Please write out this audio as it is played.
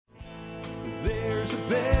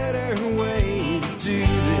better way to do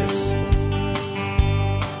this.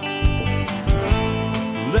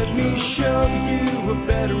 Let me show you a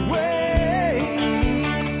better way.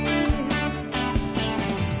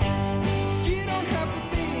 You don't have to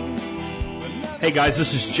be. Hey guys,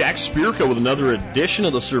 this is Jack Spirko with another edition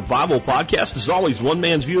of the Survival Podcast. As always, one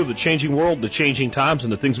man's view of the changing world, the changing times,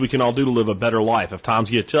 and the things we can all do to live a better life if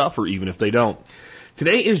times get tough or even if they don't.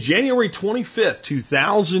 Today is January 25th,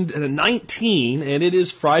 2019, and it is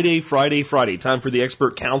Friday. Time for the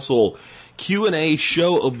Expert Council Q&A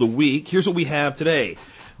show of the week. Here's what we have today.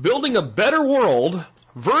 Building a Better World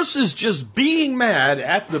versus Just Being Mad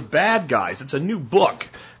at the Bad Guys. It's a new book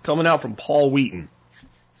coming out from Paul Wheaton.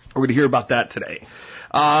 We're going to hear about that today.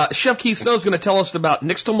 Chef Keith Snow is going to tell us about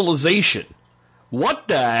nixtamalization. What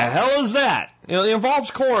the hell is that? You know, it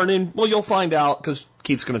involves corn, and, well, you'll find out because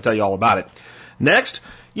Keith's going to tell you all about it. Next,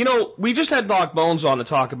 we just had Doc Bones on to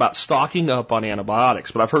talk about stocking up on antibiotics,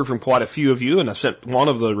 but I've heard from quite a few of you, and I sent one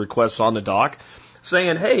of the requests on to Doc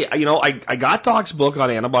saying, hey, I got Doc's book on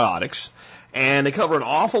antibiotics, and they cover an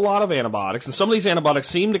awful lot of antibiotics, and some of these antibiotics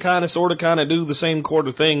seem to kind of do the same sort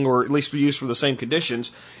of thing, or at least be used for the same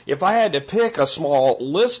conditions. If I had to pick a small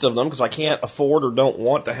list of them, because I can't afford or don't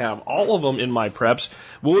want to have all of them in my preps,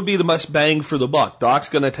 what would be the most bang for the buck? Doc's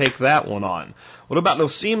going to take that one on. What about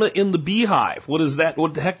nosema in the beehive? What is that?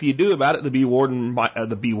 What the heck do you do about it? The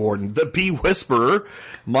bee whisperer,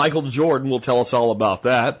 Michael Jordan will tell us all about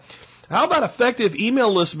that. How about effective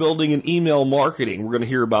email list building and email marketing? We're going to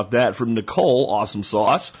hear about that from Nicole, Awesome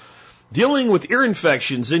Sauce. Dealing with ear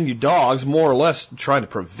infections in your dogs, more or less trying to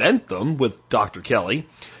prevent them, with Dr. Kelly.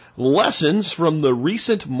 Lessons from the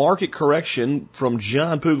recent market correction from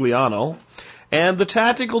John Pugliano. And the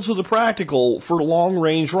tactical to the practical for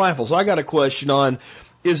long-range rifles. I got a question on,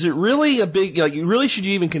 is it really a big, should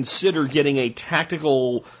you even consider getting a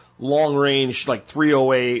tactical long-range, like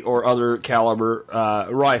 308 or other caliber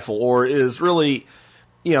rifle? Or is really,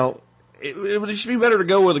 it should be better to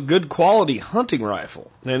go with a good quality hunting rifle?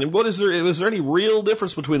 And is there any real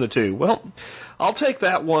difference between the two? Well, I'll take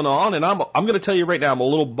that one on, and I'm going to tell you right now I'm a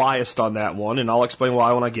little biased on that one, and I'll explain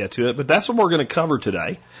why when I get to it. But that's what we're going to cover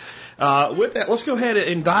today. With that, let's go ahead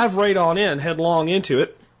and dive right on in, headlong into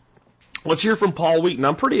it. Let's hear from Paul Wheaton.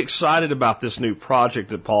 I'm pretty excited about this new project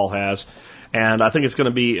that Paul has, and I think it's going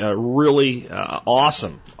to be a really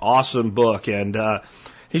awesome book. And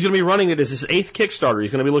he's going to be running it as his 8th Kickstarter. He's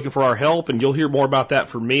going to be looking for our help, and you'll hear more about that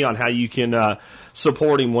from me on how you can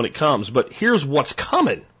support him when it comes. But here's what's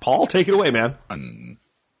coming. Paul, take it away, man.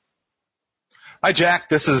 Hi, Jack.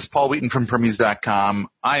 This is Paul Wheaton from Permies.com.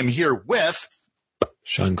 I'm here with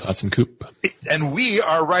Sean Clausen-Coop. And we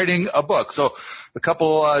are writing a book. So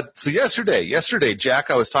yesterday, Jack,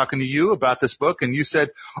 I was talking to you about this book, and you said,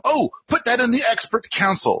 oh, put that in the Expert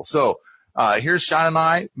Council. So here's Sean and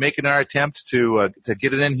I making our attempt to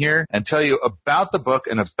get it in here and tell you about the book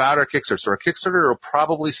and about our Kickstarter. So our Kickstarter will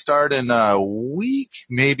probably start in a week,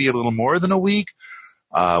 maybe a little more than a week.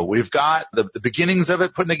 We've got the beginnings of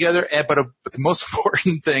it put together, but the most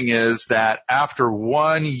important thing is that after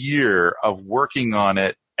 1 year of working on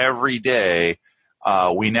it every day,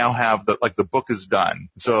 we now have the book is done.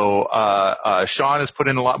 So, Sean has put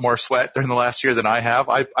in a lot more sweat during the last year than I have.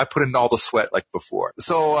 I put in all the sweat like before.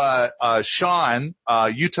 So, Sean,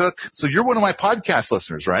 you're one of my podcast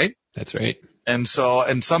listeners, right? That's right. And so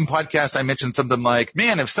in some podcast, I mentioned something like,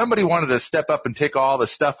 man, if somebody wanted to step up and take all the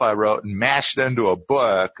stuff I wrote and mash it into a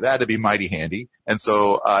book, that'd be mighty handy. And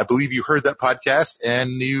so I believe you heard that podcast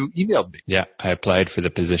and you emailed me. Yeah, I applied for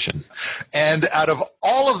the position. And out of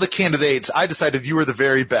all of the candidates, I decided you were the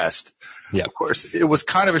very best. Yeah. Of course, it was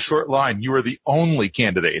kind of a short line. You were the only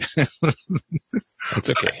candidate.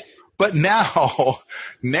 That's okay. But now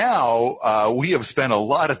we have spent a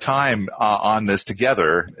lot of time on this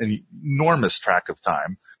together, an enormous track of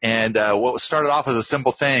time. And what started off as a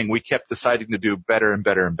simple thing, we kept deciding to do better and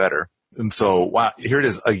better and better. And so, wow, here it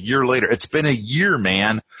is a year later. It's been a year,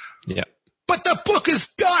 man. Yeah. But the book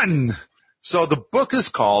is done. So the book is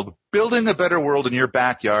called Building a Better World in Your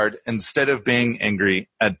Backyard Instead of Being Angry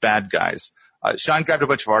at Bad Guys. Sean grabbed a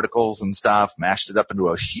bunch of articles and stuff, mashed it up into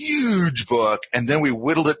a huge book, and then we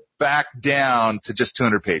whittled it back down to just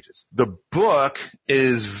 200 pages. The book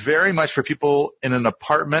is very much for people in an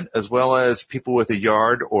apartment as well as people with a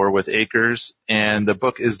yard or with acres, and the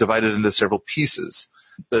book is divided into several pieces.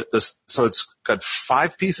 So it's got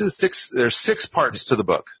 5 pieces, there's 6 parts to the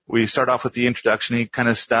book. We start off with the introduction-y kind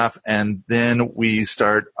of stuff, and then we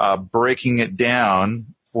start breaking it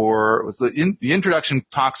down. The introduction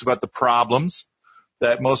talks about the problems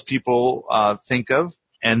that most people think of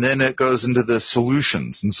And then it goes into the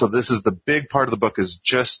solutions. And so this is the big part of the book is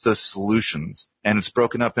just the solutions. And it's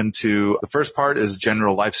broken up into, the first part is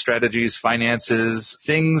general life strategies, finances,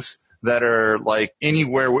 things that are like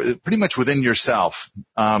anywhere, pretty much within yourself.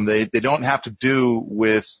 They don't have to do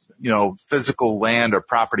with, physical land or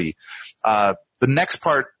property. The next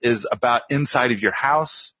part is about inside of your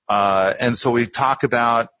house. And so we talk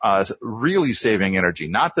about really saving energy,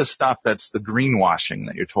 not the stuff that's the greenwashing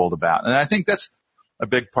that you're told about. And I think that's a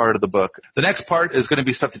big part of the book. The next part is going to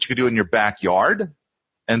be stuff that you can do in your backyard.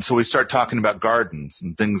 And so we start talking about gardens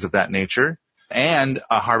and things of that nature, and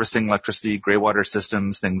harvesting electricity, gray water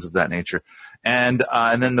systems, things of that nature. And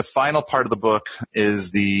then the final part of the book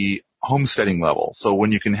is the homesteading level. So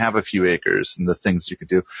when you can have a few acres and the things you could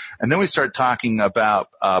do. And then we start talking about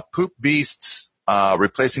poop beasts,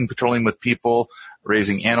 replacing petroleum with people,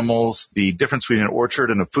 raising animals, the difference between an orchard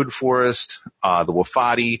and a food forest, the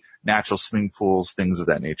wafati, natural swimming pools, things of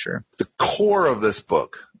that nature. The core of this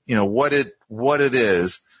book, what it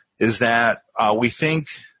is that we think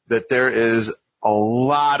that there is a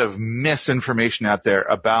lot of misinformation out there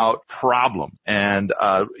about problem and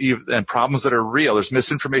problems that are real. There's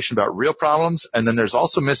misinformation about real problems, and then there's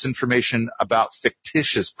also misinformation about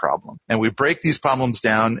fictitious problems. And we break these problems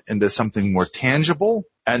down into something more tangible,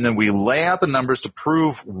 and then we lay out the numbers to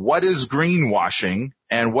prove what is greenwashing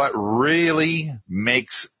and what really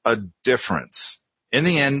makes a difference. In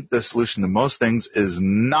the end, the solution to most things is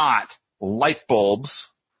not light bulbs,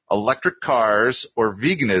 electric cars, or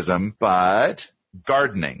veganism, but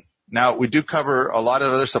gardening. Now, we do cover a lot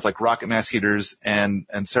of other stuff like rocket mass heaters and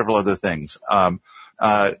several other things.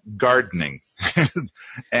 Gardening.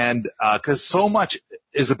 And, cause so much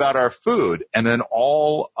is about our food and then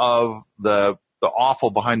all of the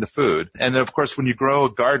offal behind the food. And then, of course, when you grow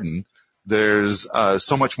a garden, there's,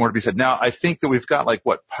 so much more to be said. Now, I think that we've got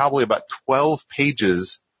probably about 12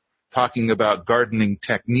 pages talking about gardening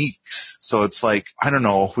techniques. So it's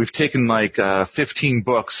we've taken 15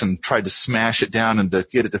 books and tried to smash it down and to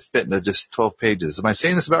get it to fit into just 12 pages. Am I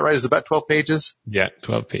saying this about right? Is it about 12 pages? Yeah,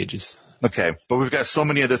 12 pages. Okay. But we've got so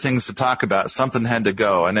many other things to talk about. Something had to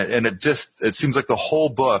go. And it seems like the whole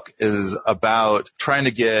book is about trying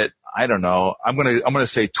to get, I'm going to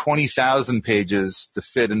say 20,000 pages to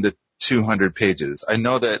fit into 200 pages. I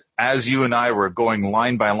know that as you and I were going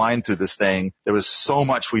line by line through this thing, there was so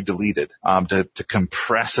much we deleted to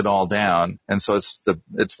compress it all down. And so it's the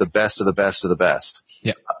best of the best of the best.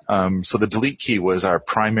 Yeah. So the delete key was our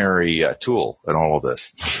primary tool in all of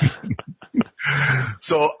this.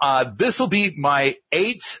 So this will be my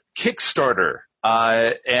 8th Kickstarter.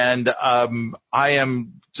 And I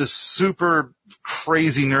am just super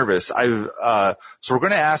crazy nervous. So we're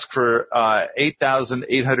going to ask for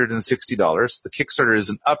 $8,860. The Kickstarter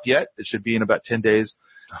isn't up yet. It should be in about 10 days.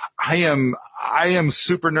 I am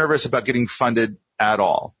super nervous about getting funded at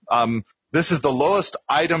all. This is the lowest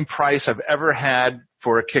item price I've ever had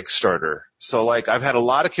for a Kickstarter. So I've had a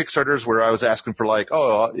lot of Kickstarters where I was asking for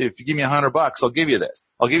if you give me $100, I'll give you this.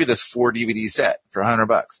 I'll give you this 4 DVD set for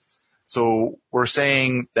 $100. So we're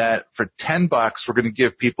saying that for $10, we're going to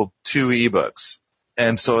give people 2 ebooks.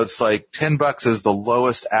 And so it's $10 is the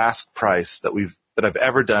lowest ask price that I've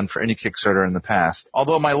ever done for any Kickstarter in the past.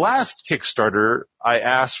 Although my last Kickstarter, I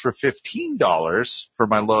asked for $15 for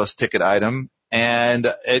my lowest ticket item,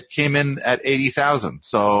 and it came in at 80,000.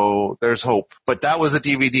 So there's hope. But that was a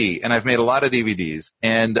DVD, and I've made a lot of DVDs,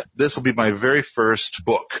 and this will be my very first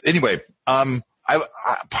book. Anyway,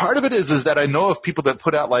 part of it is that I know of people that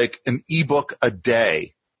put out an ebook a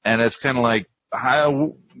day, and it's kind of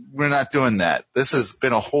we're not doing that. This has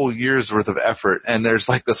been a whole year's worth of effort, and there's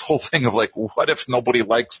this whole thing of what if nobody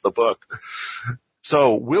likes the book?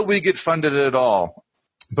 So will we get funded at all?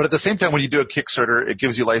 But at the same time, when you do a Kickstarter, it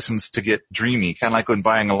gives you license to get dreamy, kind of like when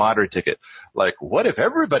buying a lottery ticket. What if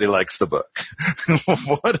everybody likes the book?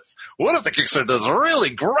 What if the Kickstarter does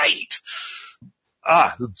really great?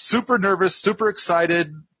 Super nervous, super excited.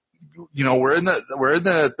 We're in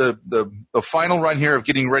the final run here of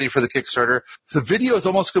getting ready for the Kickstarter. The video is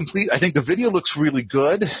almost complete. I think the video looks really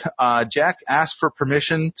good. Jack asked for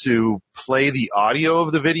permission to play the audio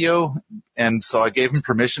of the video, and so I gave him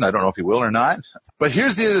permission. I don't know if he will or not. But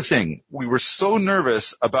here's the other thing. We were so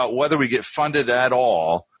nervous about whether we get funded at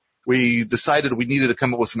all, we decided we needed to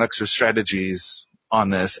come up with some extra strategies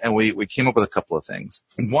on this, and we came up with a couple of things.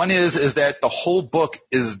 One is that the whole book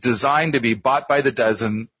is designed to be bought by the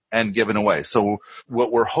dozen and given away. So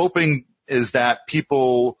what we're hoping is that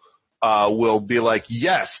people will be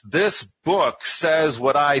yes, this book says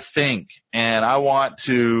what I think, and I want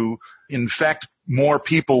to infect more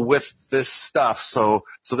people with this stuff. So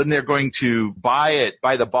then they're going to buy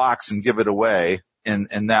the box and give it away.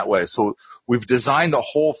 in that way. So we've designed the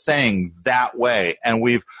whole thing that way, and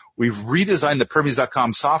we've redesigned the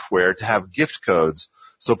Permies.com software to have gift codes.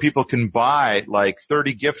 So people can buy like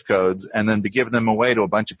 30 gift codes and then be giving them away to a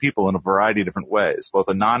bunch of people in a variety of different ways, both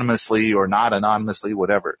anonymously or not anonymously,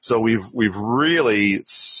 whatever. So we've really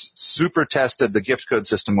super tested the gift code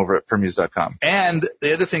system over at Permies.com. And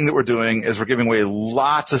the other thing that we're doing is we're giving away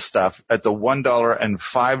lots of stuff at the $1 and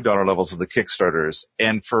 $5 levels of the Kickstarters.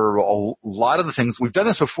 And for a lot of the things, we've done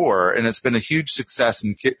this before, and it's been a huge success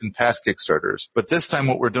in past Kickstarters. But this time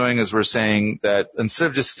what we're doing is we're saying that instead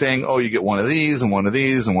of just saying, oh, you get one of these and one of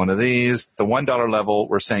these and one of these, the $1 level,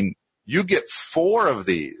 we're saying you get 4 of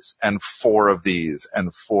these and 4 of these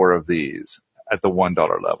and 4 of these at the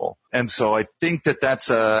 $1 level. And so I think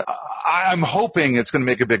that's I'm hoping it's going to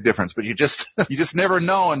make a big difference, but you just never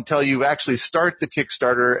know until you actually start the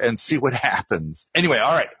Kickstarter and see what happens. Anyway,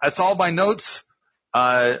 all right. That's all my notes.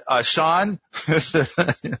 Sean,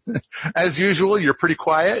 as usual, you're pretty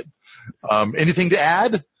quiet. Anything to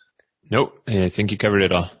add? Nope. I think you covered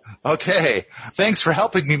it all. Okay. Thanks for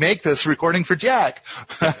helping me make this recording for Jack.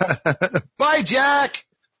 Bye, Jack.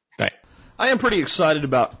 Bye. I am pretty excited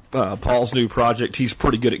about Paul's new project. He's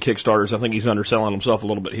pretty good at Kickstarters. I think he's underselling himself a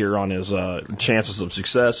little bit here on his chances of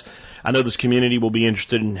success. I know this community will be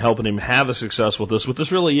interested in helping him have a success with this. What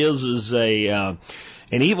this really is an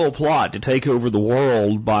evil plot to take over the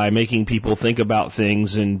world by making people think about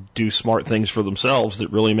things and do smart things for themselves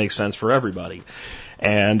that really make sense for everybody.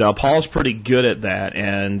 And Paul's pretty good at that.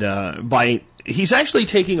 And he's actually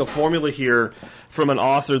taking a formula here from an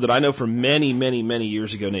author that I know from many, many, many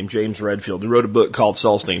years ago named James Redfield, who wrote a book called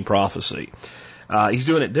Celestine Prophecy. He's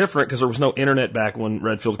doing it different because there was no internet back when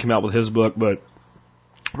Redfield came out with his book, but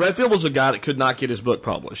Redfield was a guy that could not get his book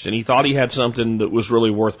published, and he thought he had something that was really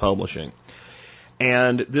worth publishing.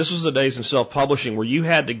 And this was the days in self-publishing where you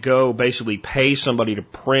had to go basically pay somebody to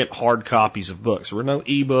print hard copies of books. There were no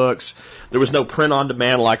e-books. There was no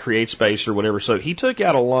print-on-demand like CreateSpace or whatever. So he took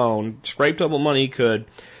out a loan, scraped up what money he could,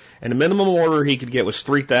 and the minimum order he could get was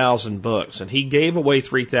 3,000 books. And he gave away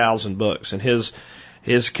 3,000 books. And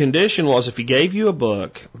his condition was if he gave you a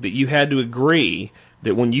book that you had to agree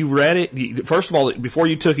that when you read it, first of all, before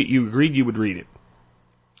you took it, you agreed you would read it.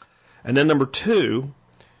 And then number 2,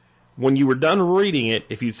 when you were done reading it,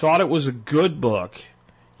 if you thought it was a good book,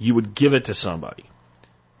 you would give it to somebody.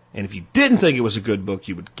 And if you didn't think it was a good book,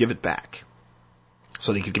 you would give it back.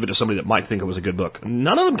 So that you could give it to somebody that might think it was a good book.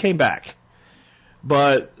 None of them came back.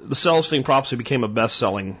 But the Celestine Prophecy became a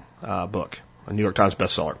best-selling book, a New York Times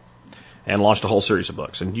bestseller, and launched a whole series of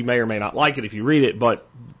books. And you may or may not like it if you read it, but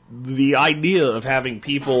the idea of having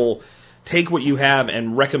people take what you have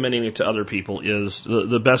and recommending it to other people is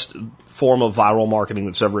the best form of viral marketing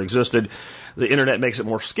that's ever existed. The internet makes it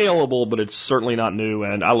more scalable, but it's certainly not new,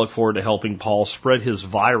 and I look forward to helping Paul spread his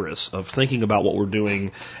virus of thinking about what we're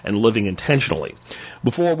doing and living intentionally.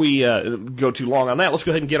 Before we go too long on that, let's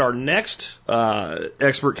go ahead and get our next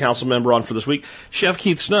expert council member on for this week, Chef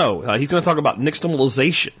Keith Snow. He's going to talk about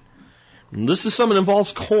nixtamalization. This is something that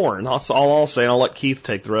involves corn. That's all I'll say, and I'll let Keith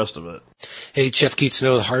take the rest of it. Hey, Chef Keith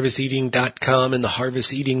Snow, HarvestEating.com and the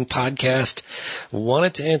Harvest Eating Podcast.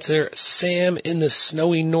 Wanted to answer Sam in the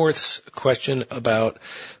Snowy North's question about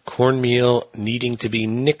cornmeal needing to be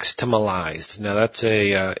nixtamalized. Now, that's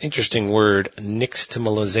a interesting word,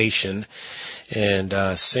 nixtamalization.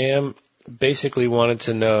 And Sam basically wanted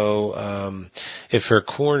to know if her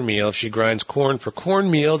cornmeal, if she grinds corn for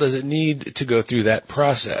cornmeal, does it need to go through that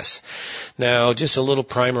process? Now, just a little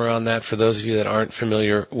primer on that for those of you that aren't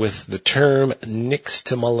familiar with the term.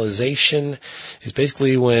 Nixtamalization is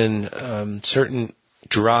basically when certain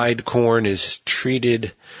dried corn is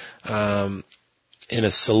treated in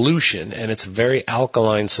a solution, and it's a very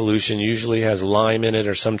alkaline solution, usually has lime in it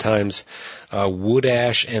or sometimes wood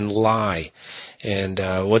ash and lye. And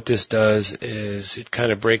what this does is it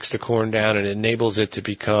kind of breaks the corn down and enables it to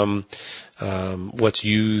become what's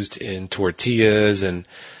used in tortillas and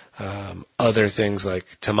other things like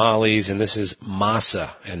tamales. And this is masa,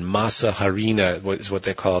 and masa harina is what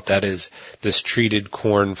they call it. That is this treated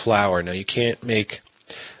corn flour. Now, you can't make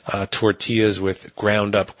tortillas with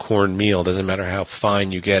ground up cornmeal. Doesn't matter how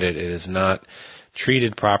fine you get it. It is not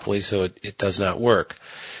treated properly, so it does not work.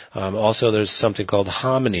 Also, there's something called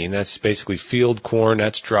hominy, and that's basically field corn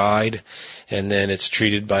that's dried, and then it's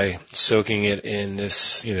treated by soaking it in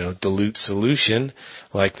this, dilute solution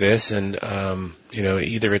like this, and,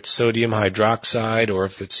 either it's sodium hydroxide, or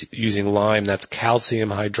if it's using lime, that's calcium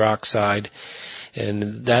hydroxide,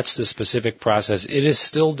 and that's the specific process. It is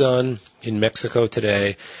still done in Mexico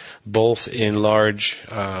today, both in large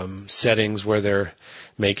settings where they're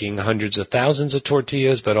making hundreds of thousands of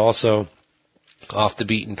tortillas, but also off the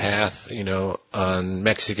beaten path, on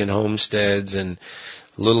Mexican homesteads and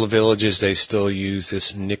little villages, they still use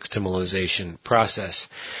this nixtamalization process.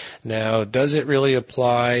 Now, does it really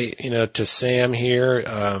apply, to Sam here?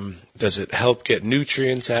 Does it help get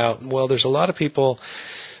nutrients out? Well, there's a lot of people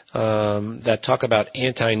that talk about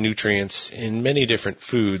anti-nutrients in many different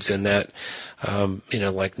foods, and that,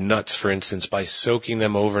 like nuts, for instance, by soaking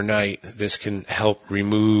them overnight, this can help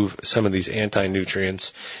remove some of these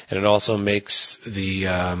anti-nutrients, and it also makes the,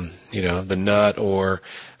 the nut or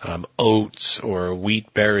oats or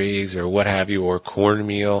wheat berries or what have you, or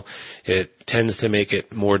cornmeal, it tends to make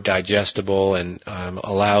it more digestible and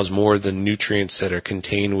allows more of the nutrients that are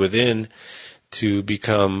contained within to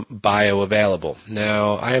become bioavailable.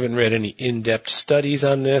 Now, I haven't read any in-depth studies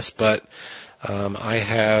on this, but I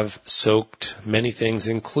have soaked many things,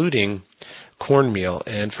 including cornmeal.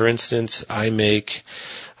 And for instance, I make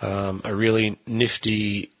a really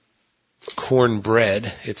nifty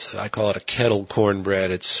cornbread. I call it a kettle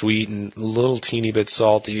cornbread. It's sweet and a little teeny bit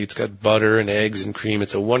salty. It's got butter and eggs and cream.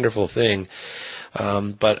 It's a wonderful thing.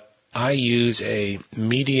 But I use a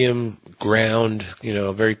medium ground,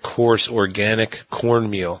 very coarse organic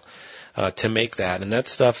cornmeal to make that. And that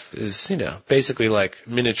stuff is, basically like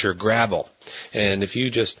miniature gravel. And if you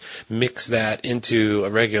just mix that into a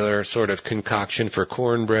regular sort of concoction for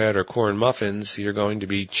cornbread or corn muffins, you're going to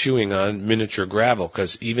be chewing on miniature gravel,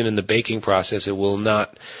 because even in the baking process, it will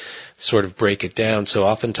not sort of break it down. So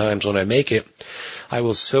oftentimes when I make it, I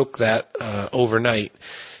will soak that overnight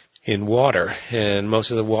in water, and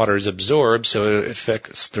most of the water is absorbed, so it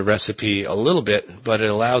affects the recipe a little bit, but it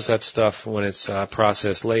allows that stuff when it's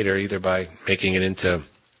processed later, either by making it into,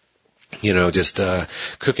 just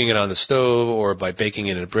cooking it on the stove, or by baking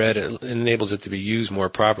it in bread, it enables it to be used more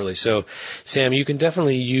properly. So, Sam, you can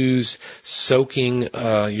definitely use soaking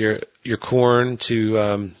your corn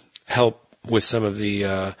to help with some of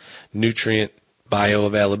the nutrient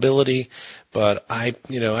bioavailability, but I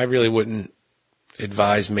really wouldn't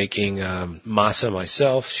advise making masa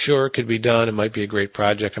myself. Sure, it could be done. It might be a great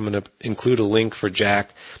project. I'm going to include a link for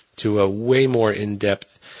Jack to a way more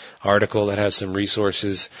in-depth article that has some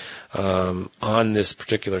resources on this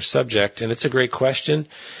particular subject, and it's a great question.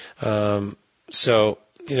 So,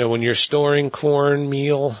 when you're storing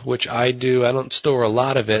cornmeal, which I do, I don't store a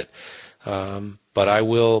lot of it, but I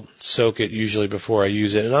will soak it usually before I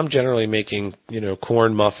use it. And I'm generally making,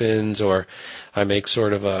 corn muffins, or I make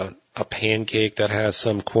sort of a pancake that has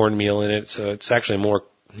some cornmeal in it. So it's actually more,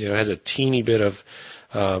 it has a teeny bit of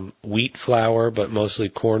wheat flour, but mostly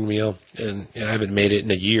cornmeal. And I haven't made it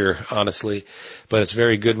in a year, honestly, but it's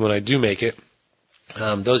very good when I do make it.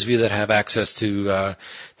 Those of you that have access to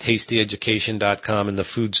tastyeducation.com and the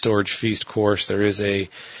Food Storage Feast course, there is a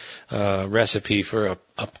recipe for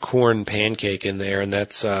a corn pancake in there, and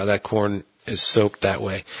that corn is soaked that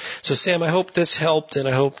way. So, Sam, I hope this helped, and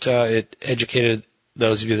I hope it educated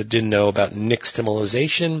those of you that didn't know about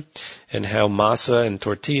nixtamalization and how masa and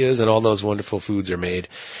tortillas and all those wonderful foods are made.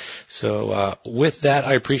 So with that,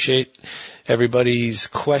 I appreciate everybody's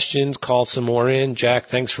questions. Call some more in. Jack,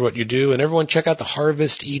 thanks for what you do. And everyone, check out the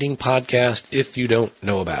Harvest Eating Podcast if you don't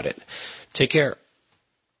know about it. Take care.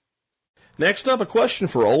 Next up, a question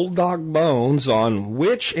for Old Dog Bones on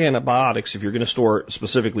which antibiotics, if you're going to store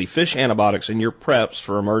specifically fish antibiotics in your preps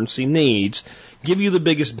for emergency needs, give you the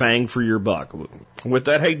biggest bang for your buck. With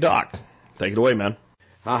that, hey, Doc, take it away, man.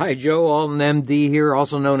 Hi, Joe Alton, MD here,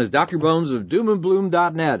 also known as Dr. Bones of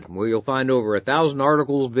doomandbloom.net, where you'll find over 1,000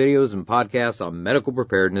 articles, videos, and podcasts on medical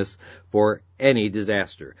preparedness for any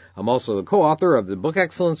disaster. I'm also the co-author of the Book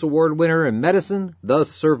Excellence Award winner in medicine, The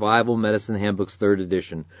Survival Medicine Handbook's 3rd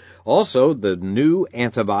edition. Also, the new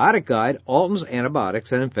antibiotic guide, Alton's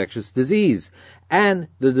Antibiotics and Infectious Disease, and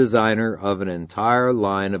the designer of an entire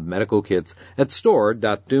line of medical kits at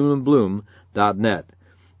store.doomandbloom.net.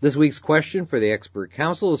 This week's question for the expert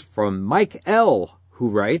council is from Mike L., who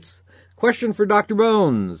writes, question for Dr.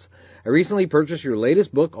 Bones. I recently purchased your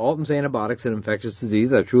latest book, Alton's Antibiotics and Infectious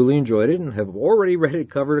Disease. I truly enjoyed it and have already read it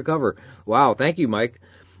cover to cover. Wow, thank you, Mike.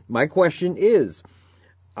 My question is,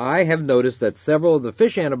 I have noticed that several of the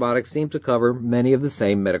fish antibiotics seem to cover many of the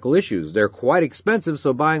same medical issues. They're quite expensive,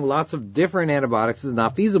 so buying lots of different antibiotics is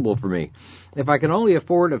not feasible for me. If I can only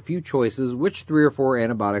afford a few choices, which 3 or 4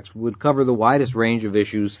 antibiotics would cover the widest range of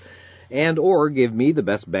issues and or give me the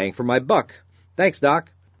best bang for my buck? Thanks, Doc.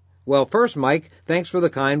 Well, first, Mike, thanks for the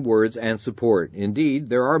kind words and support. Indeed,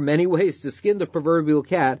 there are many ways to skin the proverbial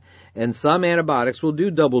cat, and some antibiotics will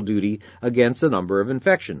do double duty against a number of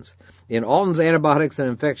infections. In Alton's Antibiotics and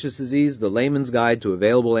Infectious Disease, the layman's guide to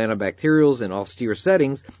available antibacterials in austere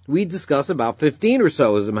settings, we discuss about 15 or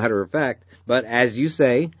so, as a matter of fact. But as you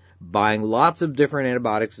say, Buying lots of different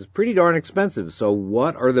antibiotics is pretty darn expensive, so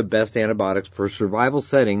what are the best antibiotics for survival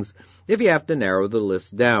settings if you have to narrow the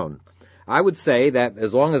list down? I would say that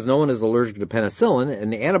as long as no one is allergic to penicillin,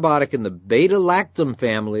 an antibiotic in the beta-lactam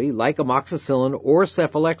family, like amoxicillin or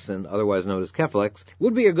cephalexin, otherwise known as Keflex,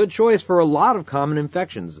 would be a good choice for a lot of common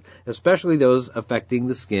infections, especially those affecting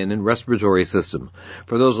the skin and respiratory system.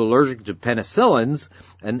 For those allergic to penicillins,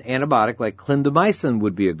 an antibiotic like clindamycin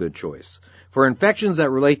would be a good choice. For infections that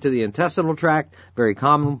relate to the intestinal tract, very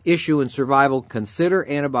common issue in survival, consider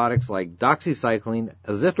antibiotics like doxycycline,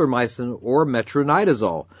 azithromycin, or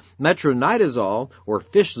metronidazole. Metronidazole, or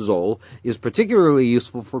fishzole, is particularly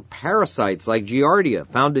useful for parasites like Giardia,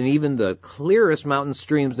 found in even the clearest mountain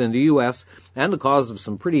streams in the U.S., and the cause of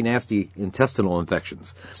some pretty nasty intestinal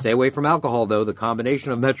infections. Stay away from alcohol, though. The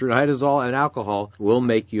combination of metronidazole and alcohol will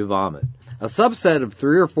make you vomit. A subset of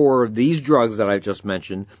 3 or 4 of these drugs that I've just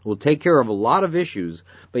mentioned will take care of a lot of issues,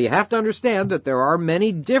 but you have to understand that there are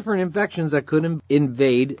many different infections that could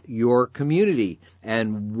invade your community,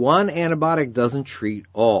 and one antibiotic doesn't treat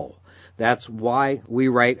all. That's why we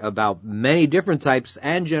write about many different types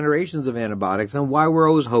and generations of antibiotics and why we're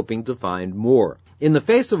always hoping to find more. In the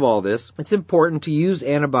face of all this, it's important to use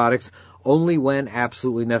antibiotics only when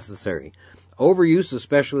absolutely necessary. Overuse,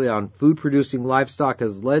 especially on food-producing livestock,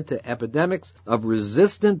 has led to epidemics of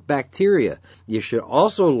resistant bacteria. You should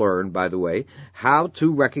also learn, by the way, how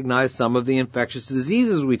to recognize some of the infectious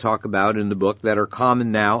diseases we talk about in the book that are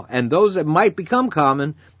common now, and those that might become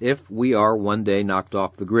common if we are one day knocked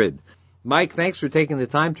off the grid. Mike, thanks for taking the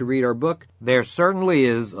time to read our book. There certainly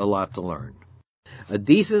is a lot to learn. A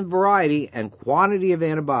decent variety and quantity of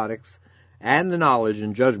antibiotics and the knowledge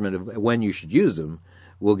and judgment of when you should use them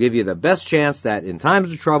will give you the best chance that in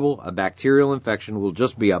times of trouble, a bacterial infection will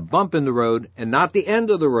just be a bump in the road and not the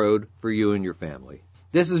end of the road for you and your family.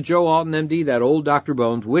 This is Joe Alton, MD, that old Dr.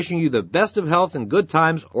 Bones, wishing you the best of health in good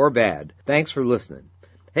times or bad. Thanks for listening.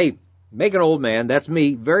 Hey, make an old man, that's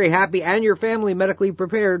me, very happy and your family medically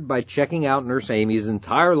prepared by checking out Nurse Amy's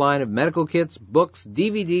entire line of medical kits, books,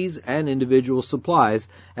 DVDs, and individual supplies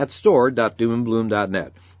at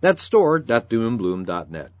store.doomandbloom.net. That's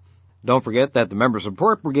store.doomandbloom.net. Don't forget that the Member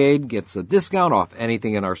Support Brigade gets a discount off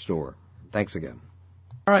anything in our store. Thanks again.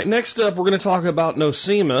 All right, next up, we're going to talk about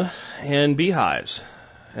nosema and beehives.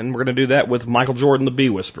 And we're going to do that with Michael Jordan, the Bee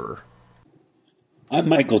Whisperer. I'm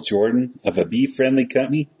Michael Jordan of a bee-friendly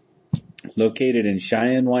company located in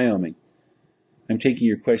Cheyenne, Wyoming. I'm taking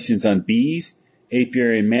your questions on bees,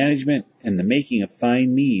 apiary management, and the making of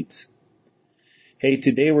fine meads. Hey,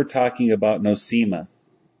 today we're talking about nosema.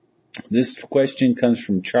 This question comes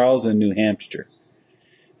from Charles in New Hampshire.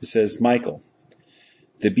 It says, Michael,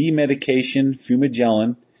 the bee medication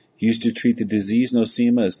fumagellin used to treat the disease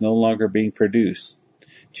nosema is no longer being produced.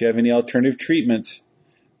 Do you have any alternative treatments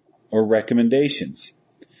or recommendations?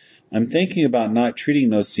 I'm thinking about not treating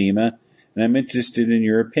nosema, and I'm interested in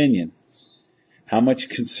your opinion. How much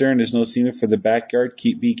concern is nosema for the backyard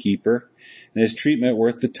beekeeper, and is treatment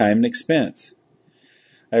worth the time and expense?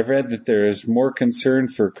 I've read that there is more concern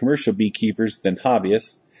for commercial beekeepers than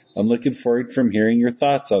hobbyists. I'm looking forward from hearing your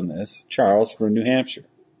thoughts on this. Charles from New Hampshire.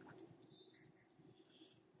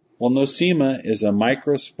 Well, nosema is a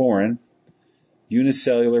microsporin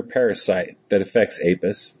unicellular parasite that affects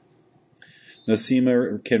apis.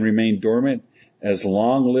 Nosema can remain dormant as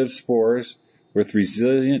long-lived spores with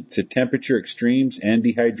resilient to temperature extremes and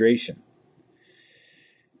dehydration.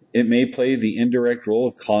 It may play the indirect role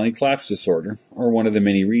of colony collapse disorder, or one of the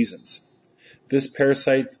many reasons. This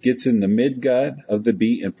parasite gets in the midgut of the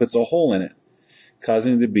bee and puts a hole in it,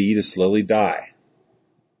 causing the bee to slowly die.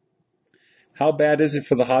 How bad is it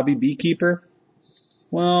for the hobby beekeeper?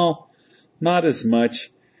 Well, not as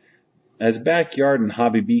much, as backyard and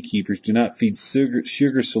hobby beekeepers do not feed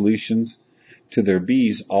sugar solutions to their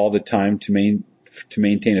bees all the time to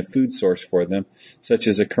maintain a food source for them, such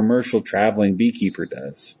as a commercial traveling beekeeper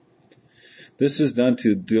does. This is done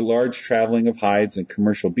to do large traveling of hives and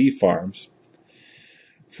commercial bee farms.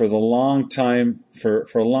 For a long time,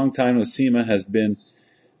 nosema has been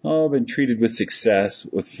treated with success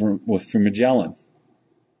with fumagellin.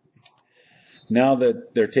 Now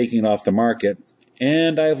that they're taking it off the market,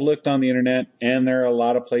 and I've looked on the internet, and there are a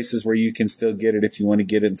lot of places where you can still get it if you want to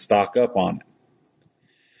get it and stock up on it.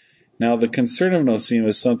 Now, the concern of nosema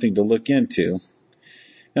is something to look into,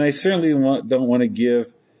 and I certainly don't want to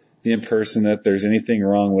give the impression that there's anything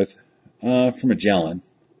wrong with fumagellin.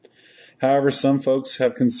 However, some folks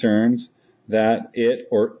have concerns that it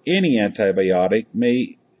or any antibiotic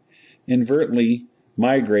may inadvertently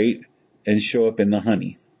migrate and show up in the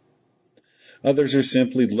honey. Others are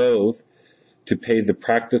simply loath to pay the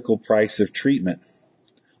practical price of treatment.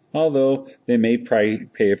 although they may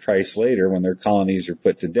pay a price later when their colonies are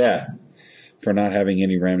put to death for not having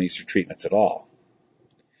any remedies or treatments at all.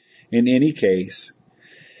 In any case,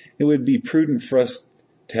 it would be prudent for us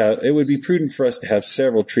to have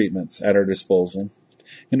several treatments at our disposal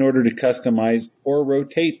in order to customize or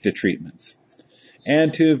rotate the treatments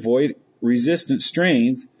and to avoid resistant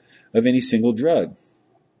strains of any single drug.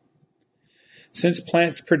 Since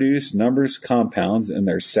plants produce numerous compounds in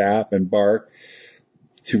their sap and bark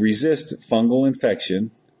to resist fungal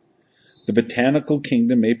infection, the botanical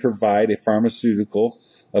kingdom may provide a pharmaceutical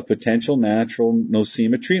of potential natural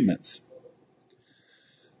nosema treatments.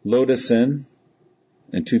 Lodison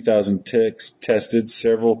in 2006 tested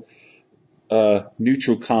several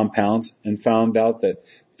neutral compounds and found out that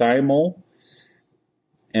thymol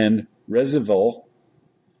and resveratrol,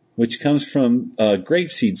 which comes from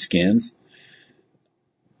grapeseed skins,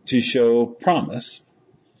 to show promise.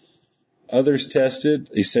 Others tested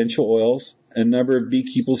essential oils. A number of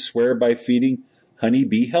beekeepers swear by feeding honey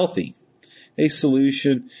bee healthy, a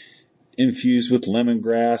solution infused with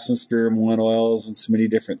lemongrass and spearmint oils and so many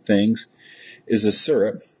different things, is a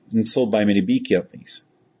syrup and sold by many bee companies.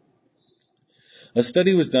 A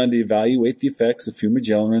study was done to evaluate the effects of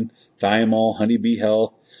fumagillin, thymol, honeybee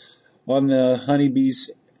health on the honeybees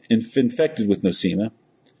infected with nosema.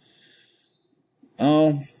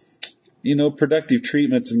 Productive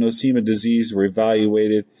treatments of nosema disease were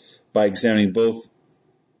evaluated by examining both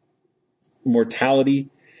mortality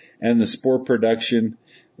and the spore production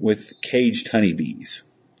with caged honeybees.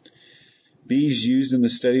 Bees used in the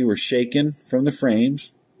study were shaken from the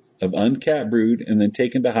frames of uncapped brood and then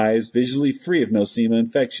taken to hives visually free of nosema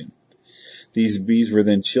infection. These bees were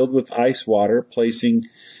then chilled with ice water, placing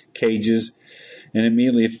cages, and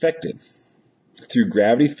immediately affected through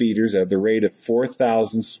gravity feeders at the rate of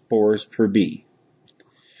 4,000 spores per bee.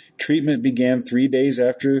 Treatment began 3 days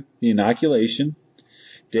after the inoculation.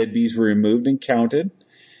 Dead bees were removed and counted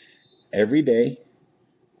every day.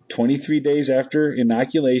 23 days after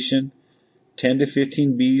inoculation, 10 to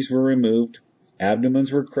 15 bees were removed,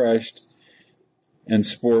 abdomens were crushed, and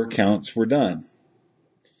spore counts were done.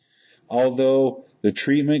 Although the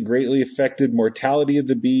treatment greatly affected mortality of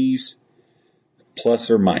the bees,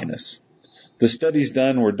 plus or minus. The studies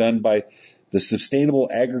done were done by the Sustainable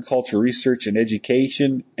Agriculture Research and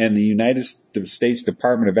Education and the United States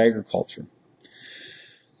Department of Agriculture.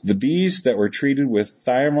 The bees that were treated with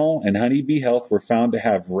thymol and honeybee health were found to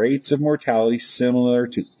have rates of mortality similar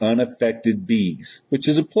to unaffected bees, which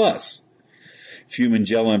is a plus.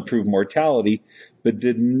 Fumagillin improved mortality, but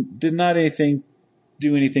did not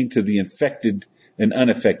do anything to the infected and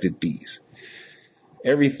unaffected bees.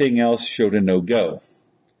 Everything else showed a no-go.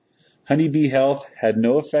 Honeybee health had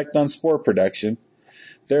no effect on spore production.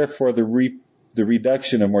 Therefore, the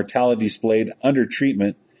reduction of mortality displayed under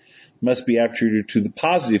treatment must be attributed to the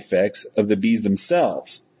positive effects of the bees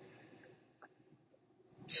themselves.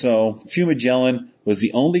 So, fumagillin was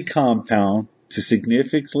the only compound to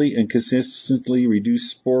significantly and consistently reduce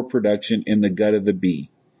spore production in the gut of the bee.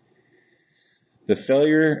 The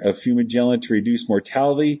failure of fumagillin to reduce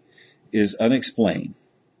mortality is unexplained.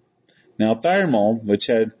 Now, thymol, which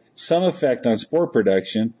had some effect on spore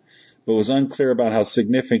production, but was unclear about how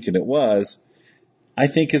significant it was, I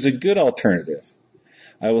think is a good alternative.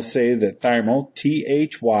 I will say that thymol,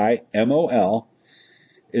 Thymol,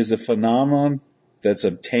 is a phenomenon that's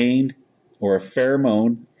obtained, or a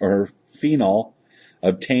pheromone or phenol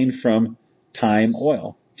obtained from thyme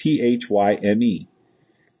oil, Thyme,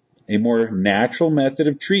 a more natural method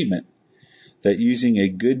of treatment that using a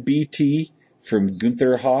good BT from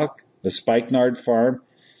Gunther Hawk, the spikenard farm,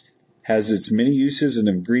 has its many uses and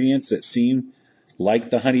ingredients that seem like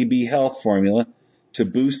the honeybee health formula to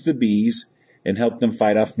boost the bees and help them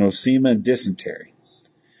fight off nosema and dysentery.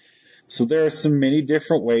 So there are many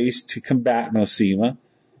different ways to combat nosema.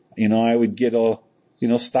 I would get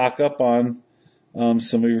stock up on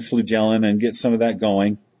some of your flagellin and get some of that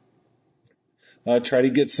going. Try to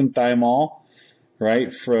get some thymol,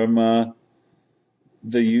 right, from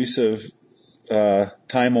the use of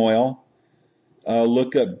thyme oil.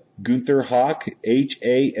 Look up Gunther Hawk,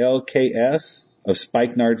 Halks, of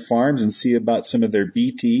Spikenard Farms and see about some of their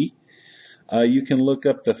BT. You can look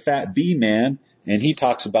up the Fat Bee Man, and he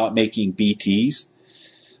talks about making BTs.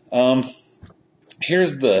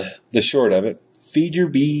 Here's the short of it. Feed your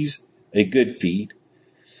bees a good feed.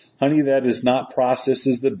 Honey that is not processed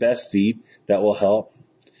is the best feed. That will help.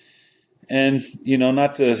 And,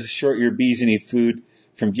 not to short your bees any food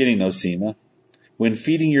from getting nosema. When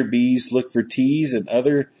feeding your bees, look for teas and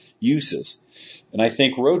other uses. And I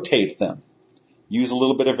think rotate them. Use a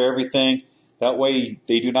little bit of everything. That way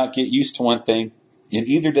they do not get used to one thing and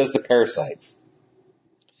either does the parasites.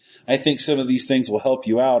 I think some of these things will help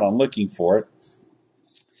you out on looking for it.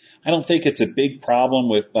 I don't think it's a big problem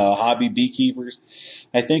with hobby beekeepers.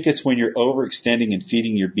 I think it's when you're overextending and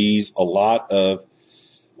feeding your bees a lot of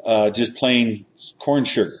just plain corn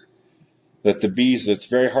sugar. That the bees, it's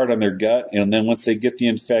very hard on their gut, and then once they get the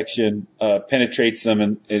infection, penetrates them,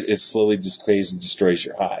 and it slowly decays and destroys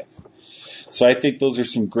your hive. So I think those are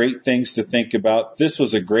some great things to think about. This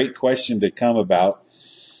was a great question to come about.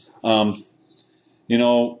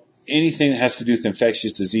 Anything that has to do with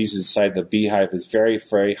infectious diseases inside the beehive is very,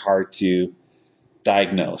 very hard to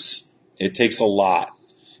diagnose. It takes a lot.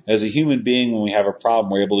 As a human being, when we have a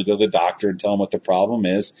problem, we're able to go to the doctor and tell them what the problem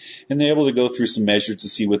is, and they're able to go through some measures to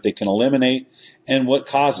see what they can eliminate and what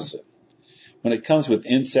causes it. When it comes with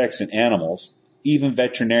insects and animals, even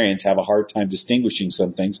veterinarians have a hard time distinguishing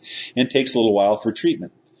some things, and it takes a little while for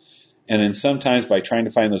treatment. And then sometimes by trying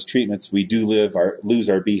to find those treatments, we do lose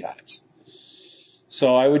our beehives.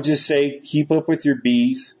 So I would just say keep up with your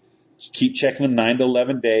bees, keep checking them 9 to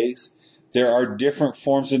 11 days. There are different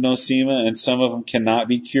forms of nosema, and some of them cannot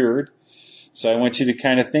be cured. So I want you to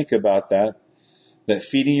kind of think about that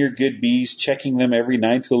feeding your good bees, checking them every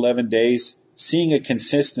 9 to 11 days, seeing a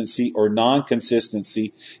consistency or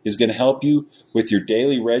non-consistency is going to help you with your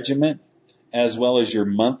daily regimen as well as your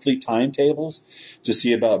monthly timetables to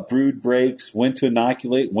see about brood breaks, when to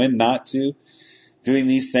inoculate, when not to. Doing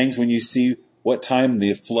these things when you see what time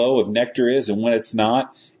the flow of nectar is and when it's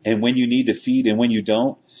not, and when you need to feed and when you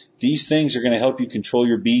don't. These things are going to help you control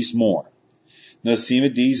your bees more. Nosema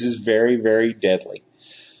disease is very, very deadly.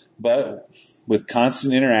 But with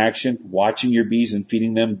constant interaction, watching your bees and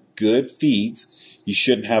feeding them good feeds, you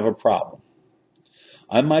shouldn't have a problem.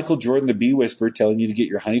 I'm Michael Jordan, the Bee Whisperer, telling you to get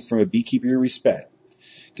your honey from a beekeeper you respect.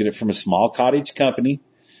 Get it from a small cottage company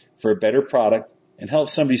for a better product and help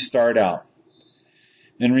somebody start out.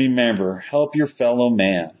 And remember, help your fellow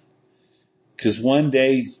man, because one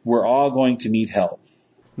day we're all going to need help.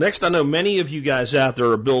 Next, I know many of you guys out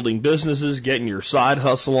there are building businesses, getting your side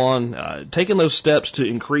hustle on, taking those steps to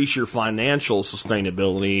increase your financial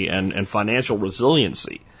sustainability and financial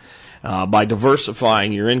resiliency by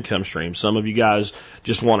diversifying your income stream. Some of you guys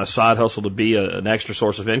just want a side hustle to be an extra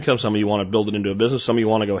source of income. Some of you want to build it into a business. Some of you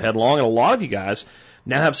want to go headlong. And a lot of you guys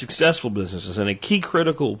now have successful businesses. And a key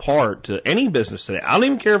critical part to any business today, I don't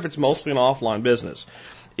even care if it's mostly an offline business,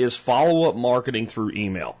 is follow-up marketing through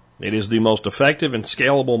email. It is the most effective and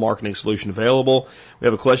scalable marketing solution available. We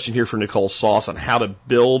have a question here from Nicole Sauce on how to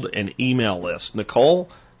build an email list. Nicole,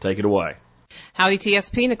 take it away. Howdy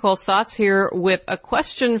TSP, Nicole Sauce here with a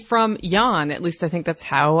question from Jan. At least I think that's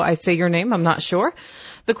how I say your name. I'm not sure.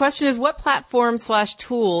 The question is, what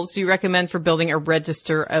platforms/tools do you recommend for building a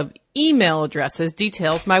register of email addresses?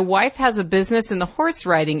 Details. My wife has a business in the horse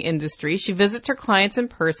riding industry. She visits her clients in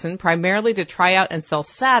person, primarily to try out and sell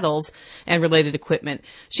saddles and related equipment.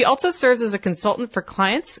 She also serves as a consultant for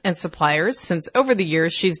clients and suppliers, since over the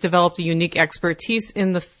years she's developed a unique expertise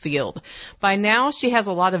in the field. By now, she has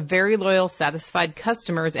a lot of very loyal, satisfied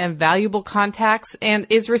customers and valuable contacts, and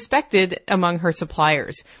is respected among her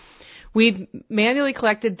suppliers. We've manually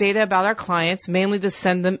collected data about our clients, mainly to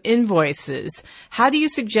send them invoices. How do you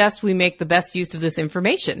suggest we make the best use of this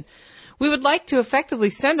information? We would like to effectively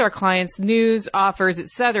send our clients news, offers,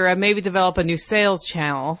 etc., maybe develop a new sales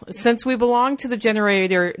channel. Since we belong to the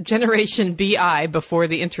Generation BI before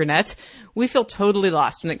the internet, we feel totally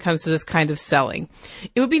lost when it comes to this kind of selling.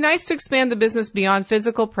 It would be nice to expand the business beyond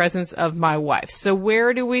physical presence of my wife. So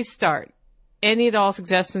where do we start? Any and all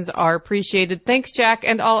suggestions are appreciated. Thanks, Jack,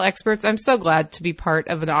 and all experts. I'm so glad to be part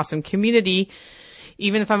of an awesome community,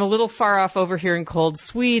 even if I'm a little far off over here in cold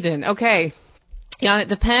Sweden. Okay, Jan, it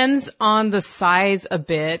depends on the size a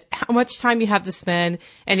bit, how much time you have to spend,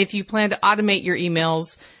 and if you plan to automate your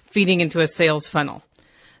emails feeding into a sales funnel.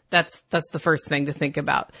 That's the first thing to think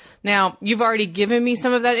about. Now, you've already given me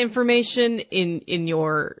some of that information in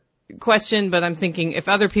your question, but I'm thinking if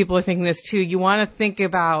other people are thinking this too, you want to think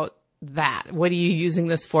about that. What are you using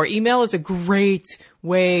this for? Email is a great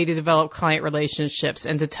way to develop client relationships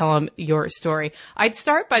and to tell them your story. I'd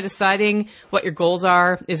start by deciding what your goals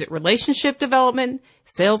are. Is it relationship development,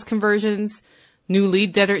 sales conversions, new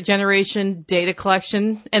lead generation, data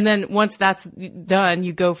collection? And then once that's done,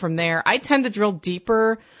 you go from there. I tend to drill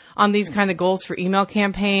deeper on these kind of goals for email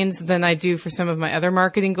campaigns than I do for some of my other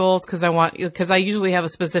marketing goals, because I usually have a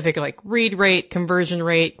specific like read rate, conversion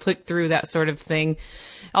rate, click through, that sort of thing.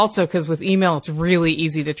 Also, because with email, it's really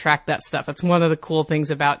easy to track that stuff. It's one of the cool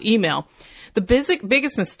things about email. The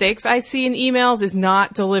biggest mistakes I see in emails is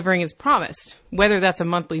not delivering as promised, whether that's a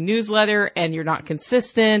monthly newsletter and you're not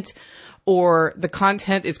consistent, or the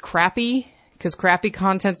content is crappy, because crappy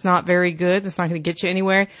content's not very good. It's not going to get you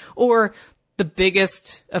anywhere. Or the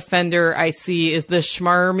biggest offender I see is the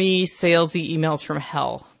schmarmy, salesy emails from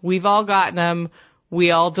hell. We've all gotten them.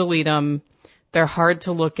 We all delete them. They're hard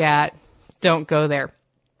to look at. Don't go there.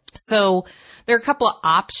 So there are a couple of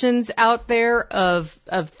options out there of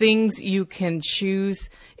things you can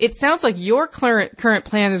choose. It sounds like your current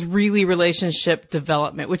plan is really relationship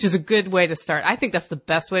development, which is a good way to start. I think that's the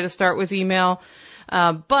best way to start with email.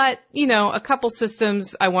 But, a couple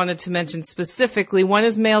systems I wanted to mention specifically. One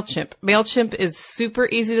is MailChimp. MailChimp is super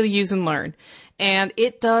easy to use and learn, and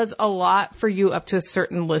it does a lot for you up to a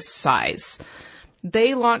certain list size.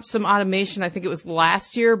 They launched some automation, I think it was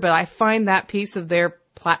last year, but I find that piece of their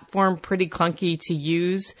platform pretty clunky to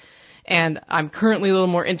use. And I'm currently a little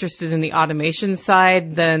more interested in the automation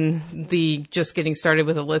side than the just getting started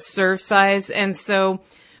with a listserv size. And so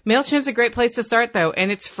MailChimp's a great place to start, though,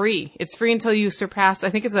 and it's free. It's free until you surpass,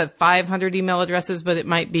 I think it's at 500 email addresses, but it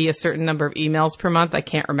might be a certain number of emails per month. I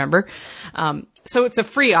can't remember. So it's a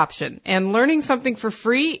free option. And learning something for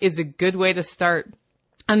free is a good way to start.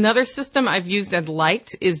 Another system I've used and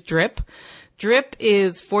liked is Drip. Drip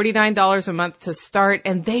is $49 a month to start,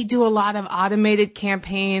 and they do a lot of automated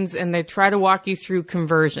campaigns, and they try to walk you through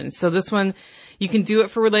conversions. So this one, you can do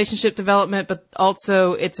it for relationship development, but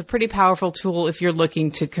also it's a pretty powerful tool if you're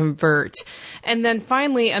looking to convert. And then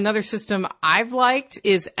finally, another system I've liked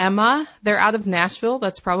is Emma. They're out of Nashville.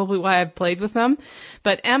 That's probably why I've played with them.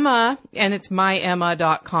 But Emma, and it's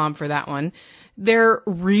myemma.com for that one. They're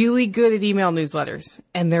really good at email newsletters,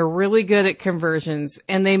 and they're really good at conversions,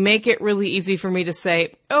 and they make it really easy for me to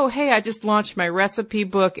say, oh, hey, I just launched my recipe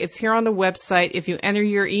book. It's here on the website. If you enter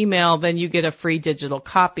your email, then you get a free digital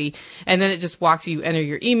copy. And then it just walks you enter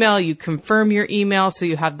your email, you confirm your email, so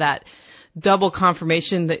you have that double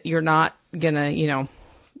confirmation that you're not going to,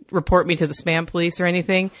 report me to the spam police or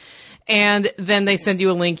anything. And then they send you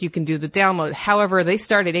a link. You can do the download. However, they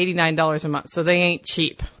start at $89 a month, so they ain't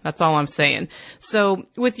cheap. That's all I'm saying. So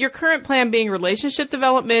with your current plan being relationship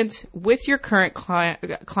development with your current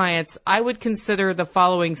clients, I would consider the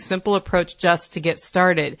following simple approach just to get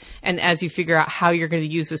started. And as you figure out how you're going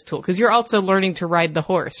to use this tool, because you're also learning to ride the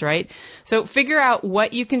horse, right? So figure out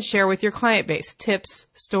what you can share with your client base. Tips,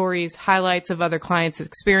 stories, highlights of other clients'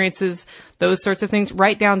 experiences, those sorts of things.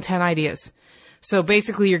 Write down 10 ideas. So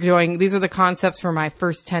basically you're going, these are the concepts for my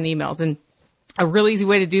first 10 emails. And a really easy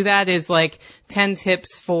way to do that is like 10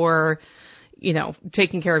 tips for,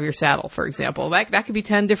 taking care of your saddle, for example. That could be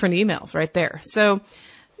 10 different emails right there. So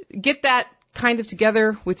get that kind of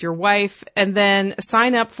together with your wife and then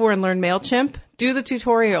sign up for and learn MailChimp. Do the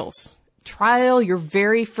tutorials. Trial your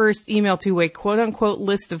very first email to a quote unquote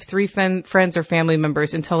list of 3 friends or family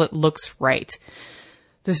members until it looks right.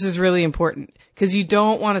 This is really important because you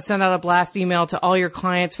don't want to send out a blast email to all your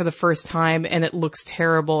clients for the first time and it looks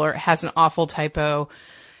terrible or it has an awful typo.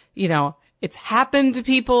 It's happened to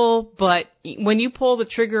people, but when you pull the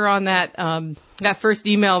trigger on that first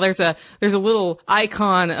email, there's a little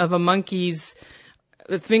icon of a monkey's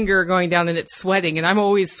finger going down and it's sweating. And I'm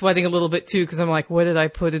always sweating a little bit too because I'm like, what did I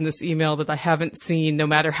put in this email that I haven't seen no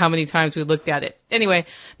matter how many times we looked at it? Anyway,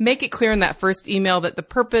 make it clear in that first email that the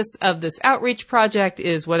purpose of this outreach project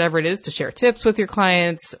is whatever it is, to share tips with your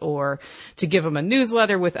clients or to give them a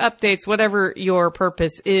newsletter with updates, whatever your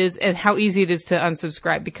purpose is, and how easy it is to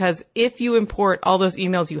unsubscribe. Because if you import all those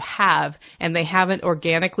emails you have and they haven't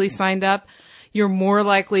organically signed up, you're more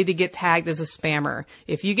likely to get tagged as a spammer.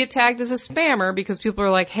 If you get tagged as a spammer because people are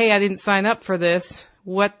like, hey, I didn't sign up for this,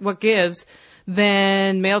 what gives,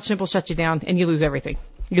 then MailChimp will shut you down and you lose everything.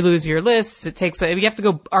 You lose your lists. You have to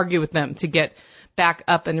go argue with them to get back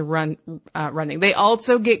up and running. They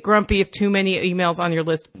also get grumpy if too many emails on your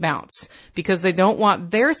list bounce because they don't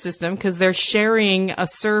want their system, because they're sharing a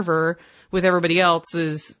server with everybody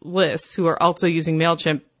else's lists who are also using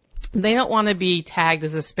MailChimp. They don't want to be tagged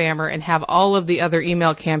as a spammer and have all of the other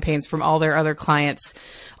email campaigns from all their other clients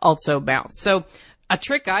also bounce. So a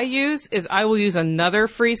trick I use is I will use another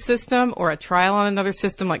free system or a trial on another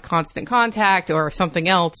system like Constant Contact or something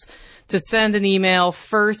else to send an email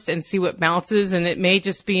first and see what bounces. And it may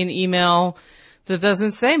just be an email that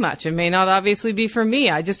doesn't say much. It may not obviously be for me.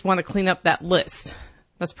 I just want to clean up that list.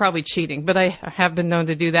 That's probably cheating, but I have been known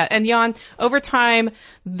to do that. And Jan, over time,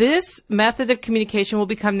 this method of communication will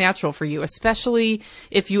become natural for you, especially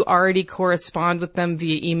if you already correspond with them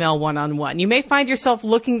via email one-on-one. You may find yourself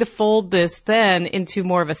looking to fold this then into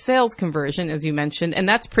more of a sales conversion, as you mentioned, and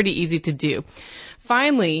that's pretty easy to do.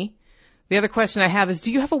 Finally, the other question I have is,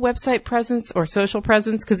 do you have a website presence or social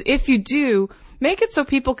presence? Because if you do, Make it so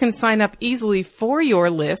people can sign up easily for your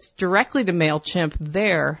list directly to MailChimp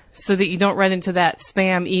there so that you don't run into that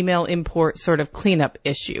spam email import sort of cleanup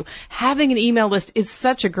issue. Having an email list is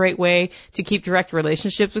such a great way to keep direct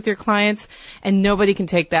relationships with your clients, and nobody can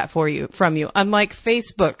take that from you. Unlike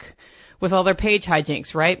Facebook with all their page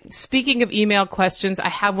hijinks, right? Speaking of email questions, I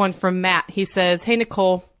have one from Matt. He says, "Hey,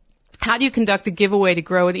 Nicole, how do you conduct a giveaway to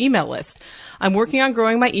grow an email list? I'm working on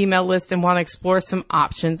growing my email list and want to explore some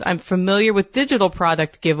options. I'm familiar with digital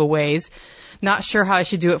product giveaways. Not sure how I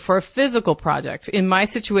should do it for a physical project. In my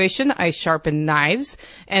situation, I sharpen knives,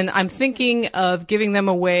 and I'm thinking of giving them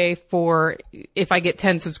away for if I get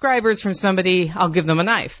 10 subscribers from somebody, I'll give them a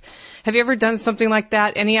knife. Have you ever done something like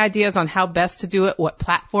that? Any ideas on how best to do it? What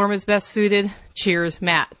platform is best suited? Cheers,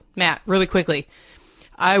 Matt." Matt, really quickly.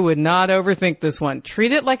 I would not overthink this one.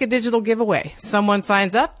 Treat it like a digital giveaway. Someone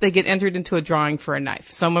signs up, they get entered into a drawing for a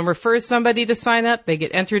knife. Someone refers somebody to sign up, they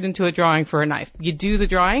get entered into a drawing for a knife. You do the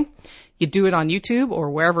drawing, you do it on YouTube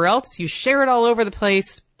or wherever else, you share it all over the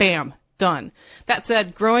place, bam, done. That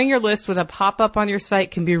said, growing your list with a pop-up on your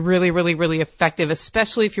site can be really, really, really effective,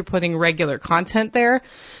 especially if you're putting regular content there.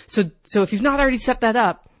 So if you've not already set that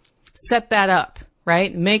up,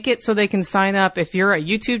 right? Make it so they can sign up. If you're a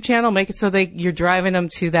YouTube channel, make it so you're driving them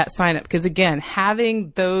to that sign up. Because again,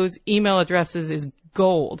 having those email addresses is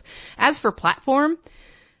gold. As for platform,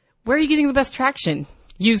 where are you getting the best traction?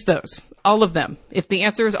 Use those. All of them. If the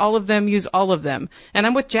answer is all of them, use all of them. And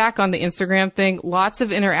I'm with Jack on the Instagram thing. Lots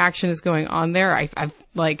of interaction is going on there. I've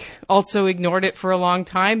also ignored it for a long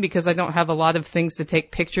time because I don't have a lot of things to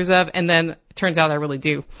take pictures of. And then it turns out I really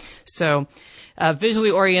do. So, a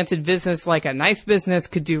visually oriented business like a knife business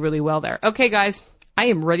could do really well there. Okay, guys, I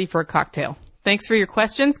am ready for a cocktail. Thanks for your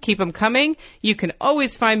questions. Keep them coming. You can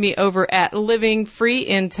always find me over at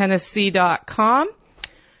livingfreeintennessee.com.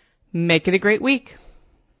 Make it a great week.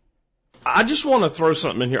 I just want to throw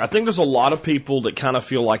something in here. I think there's a lot of people that kind of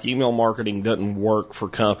feel like email marketing doesn't work for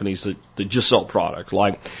companies that just sell product.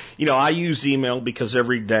 Like, I use email because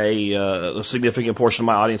every day a significant portion of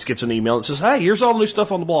my audience gets an email that says, "Hey, here's all the new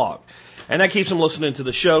stuff on the blog." And that keeps them listening to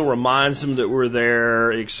the show, reminds them that we're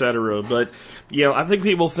there, etc. But, I think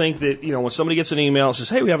people think that, when somebody gets an email and says,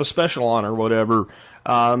 "Hey, we have a special on," or whatever,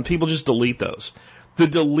 people just delete those. The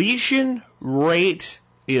deletion rate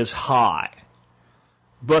is high,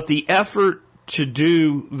 but the effort to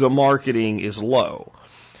do the marketing is low.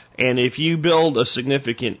 And if you build a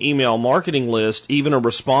significant email marketing list, even a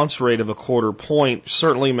response rate of a 1/4 point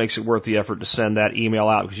certainly makes it worth the effort to send that email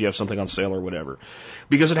out because you have something on sale or whatever.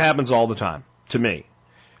 Because it happens all the time to me.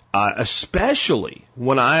 Especially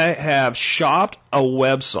when I have shopped a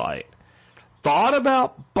website, thought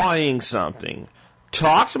about buying something,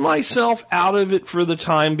 talked myself out of it for the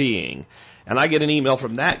time being, and I get an email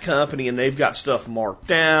from that company and they've got stuff marked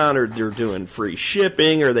down or they're doing free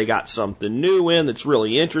shipping or they got something new in that's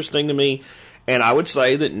really interesting to me. And I would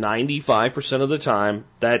say that 95% of the time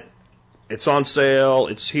that it's on sale,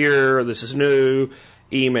 it's here, this is new,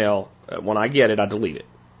 email, when I get it, I delete it.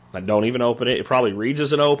 I don't even open it. It probably reads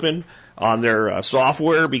as an open on their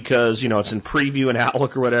software because, it's in preview and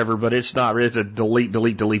Outlook or whatever, but it's not. It's a delete.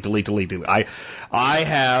 I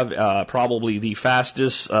have probably the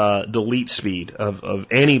fastest delete speed of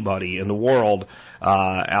anybody in the world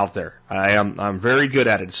out there. I'm very good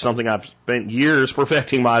at it. It's something I've spent years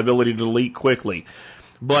perfecting my ability to delete quickly.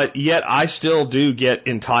 But yet I still do get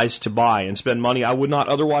enticed to buy and spend money I would not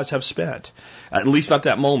otherwise have spent, at least not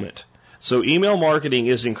that moment. So email marketing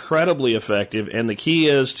is incredibly effective, and the key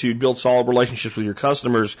is to build solid relationships with your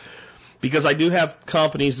customers, because I do have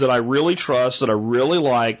companies that I really trust, that I really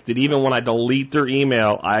like, that even when I delete their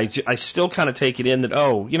email, I still kind of take it in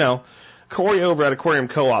that, Corey over at Aquarium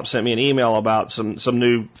Co-op sent me an email about some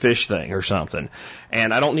new fish thing or something,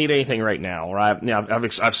 and I don't need anything right now, or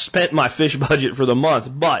I've spent my fish budget for the month,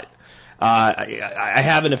 but I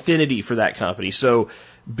have an affinity for that company. So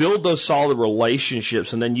build those solid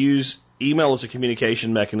relationships and then use email as a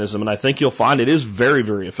communication mechanism, and I think you'll find it is very,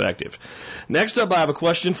 very effective. Next up, I have a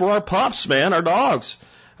question for our pups, man, our dogs,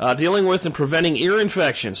 dealing with and preventing ear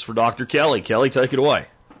infections for Dr. Kelly. Kelly, take it away.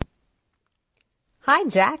 Hi,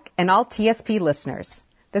 Jack, and all TSP listeners.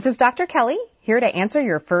 This is Dr. Kelly, here to answer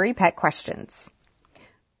your furry pet questions.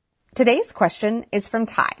 Today's question is from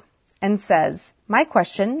Ty and says, my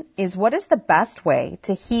question is, what is the best way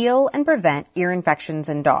to heal and prevent ear infections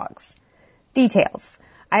in dogs? Details.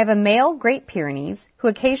 I have a male Great Pyrenees who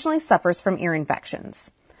occasionally suffers from ear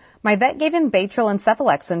infections. My vet gave him Baytril and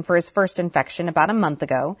cephalexin for his first infection about a month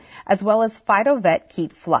ago, as well as Phytovet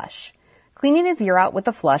Keep Flush. cleaning his ear out with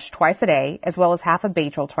a flush twice a day, as well as half a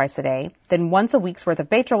Baytril twice a day. Then once a week's worth of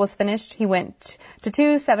Baytril was finished, he went to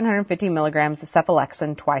 2 750 milligrams of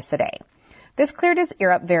cephalexin twice a day. This cleared his ear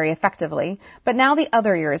up very effectively, but now the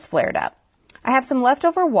other ear is flared up. I have some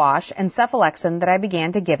leftover wash and cephalexin that I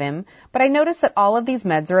began to give him, but I noticed that all of these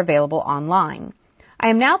meds are available online. I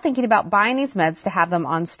am now thinking about buying these meds to have them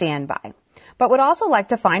on standby, but would also like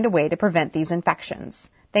to find a way to prevent these infections.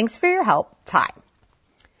 Thanks for your help, Ty.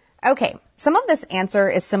 Okay, some of this answer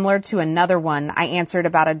is similar to another one I answered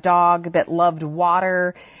about a dog that loved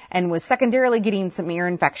water and was secondarily getting some ear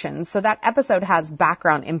infections. So that episode has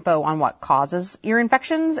background info on what causes ear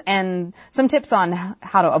infections and some tips on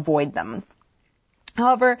how to avoid them.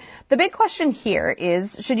 However, the big question here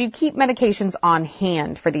is, should you keep medications on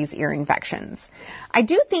hand for these ear infections? I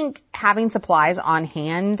do think having supplies on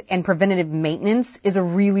hand and preventative maintenance is a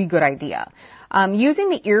really good idea. Using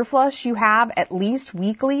the ear flush you have at least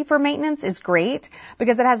weekly for maintenance is great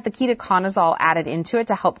because it has the ketoconazole added into it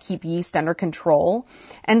to help keep yeast under control.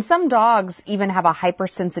 And some dogs even have a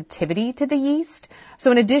hypersensitivity to the yeast.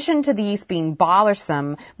 So in addition to the yeast being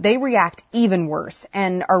bothersome, they react even worse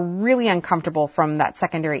and are really uncomfortable from that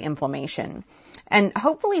secondary inflammation. And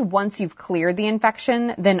hopefully once you've cleared the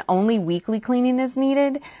infection, then only weekly cleaning is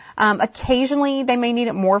needed. Occasionally they may need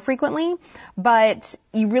it more frequently, but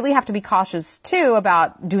you really have to be cautious too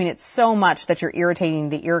about doing it so much that you're irritating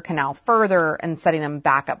the ear canal further and setting them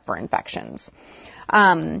back up for infections.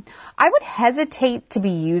 I would hesitate to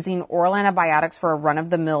be using oral antibiotics for a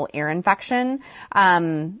run-of-the-mill ear infection.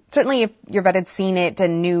 Certainly if your vet had seen it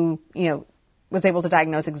and knew, was able to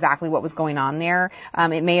diagnose exactly what was going on there,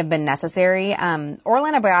 it may have been necessary. Oral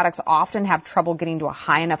antibiotics often have trouble getting to a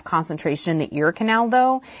high enough concentration in the ear canal,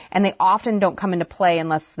 though, and they often don't come into play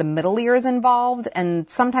unless the middle ear is involved, and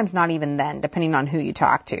sometimes not even then, depending on who you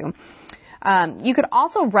talk to. You could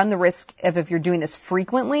also run the risk of, if you're doing this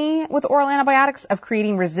frequently with oral antibiotics, of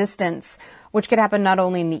creating resistance, which could happen not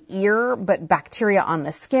only in the ear, but bacteria on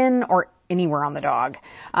the skin or anywhere on the dog.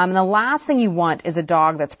 And the last thing you want is a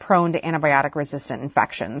dog that's prone to antibiotic-resistant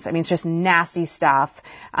infections. I mean, it's just nasty stuff.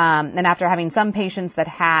 And after having some patients that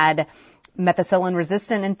had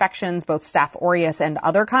methicillin-resistant infections, both Staph aureus and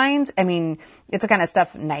other kinds, I mean, it's the kind of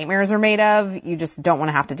stuff nightmares are made of. You just don't want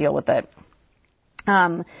to have to deal with it.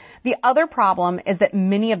 The other problem is that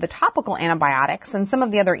many of the topical antibiotics and some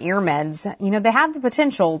of the other ear meds, they have the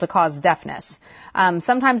potential to cause deafness.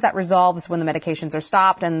 Sometimes that resolves when the medications are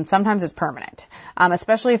stopped, and sometimes it's permanent,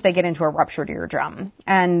 especially if they get into a ruptured eardrum.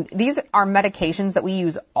 And these are medications that we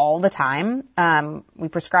use all the time. We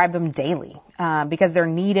prescribe them daily because they're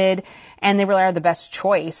needed, and they really are the best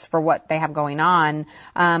choice for what they have going on.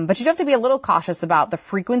 But you do have to be a little cautious about the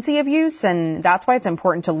frequency of use, and that's why it's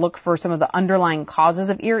important to look for some of the underlying causes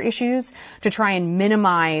of ear issues to try and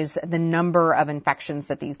minimize the number of infections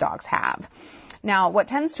that these dogs have. Now, what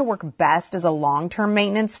tends to work best as a long-term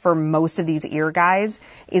maintenance for most of these ear guys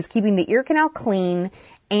is keeping the ear canal clean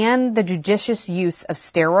and the judicious use of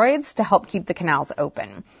steroids to help keep the canals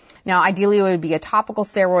open. Now, ideally, it would be a topical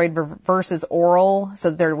steroid versus oral, so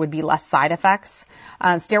there would be less side effects.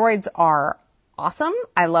 Steroids are awesome.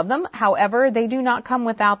 I love them. However, they do not come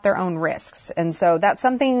without their own risks. And so that's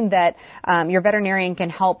something that your veterinarian can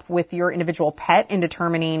help with your individual pet in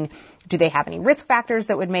determining, do they have any risk factors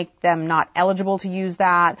that would make them not eligible to use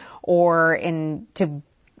that, or to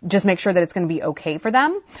just make sure that it's going to be okay for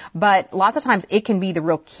them. But lots of times it can be the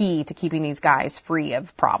real key to keeping these guys free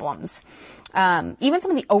of problems. Even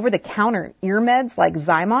some of the over-the-counter ear meds like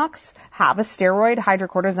Zymox have a steroid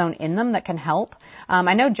hydrocortisone in them that can help.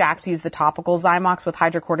 I know Jack's used the topical Zymox with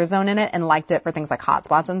hydrocortisone in it and liked it for things like hot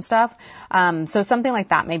spots and stuff. So something like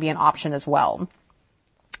that may be an option as well.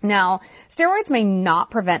 Now, steroids may not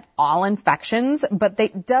prevent all infections, but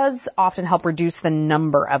it does often help reduce the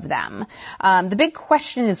number of them. The big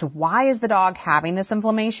question is, why is the dog having this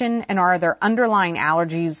inflammation, and are there underlying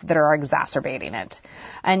allergies that are exacerbating it?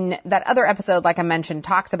 And that other episode, like I mentioned,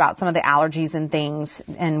 talks about some of the allergies and things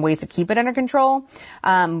and ways to keep it under control.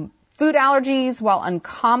 Food allergies, while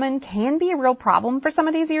uncommon, can be a real problem for some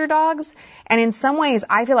of these ear dogs. And in some ways,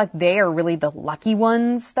 I feel like they are really the lucky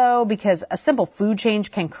ones, though, because a simple food change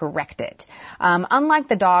can correct it. Unlike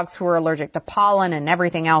the dogs who are allergic to pollen and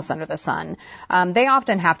everything else under the sun, they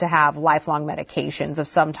often have to have lifelong medications of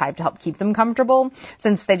some type to help keep them comfortable,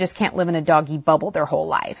 since they just can't live in a doggy bubble their whole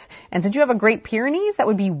life. And since you have a Great Pyrenees, that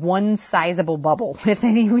would be one sizable bubble if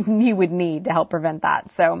you would need to help prevent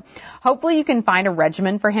that. So hopefully you can find a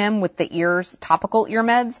regimen for him with the topical ear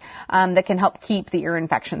meds that can help keep the ear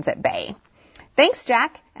infections at bay. Thanks,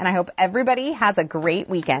 Jack, and I hope everybody has a great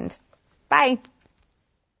weekend. Bye.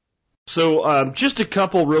 So just a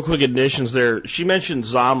couple real quick additions there. She mentioned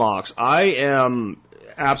Zymox. I am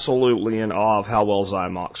absolutely in awe of how well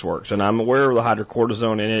Zymox works, and I'm aware of the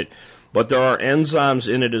hydrocortisone in it, but there are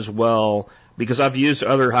enzymes in it as well, because I've used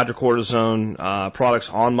other hydrocortisone products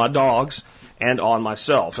on my dogs and on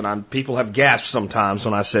myself. And people have gasped sometimes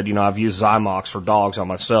when I said, I've used Zymox for dogs on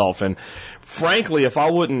myself. And frankly, if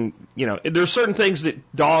I wouldn't, there's certain things that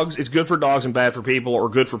it's good for dogs and bad for people, or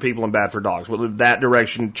good for people and bad for dogs. Well, that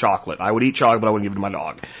direction, chocolate. I would eat chocolate, but I wouldn't give it to my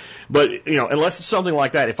dog. But, unless it's something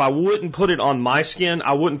like that, if I wouldn't put it on my skin,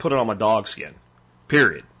 I wouldn't put it on my dog's skin.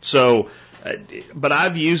 Period. So, but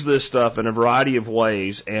I've used this stuff in a variety of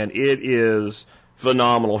ways, and it is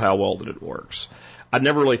phenomenal how well that it works. I'd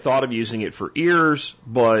never really thought of using it for ears,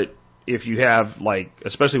 but if you have,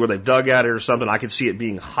 especially where they've dug at it or something, I could see it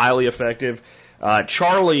being highly effective.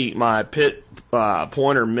 Charlie, my pit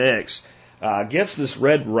pointer mix, gets this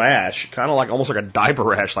red rash, kind of almost like a diaper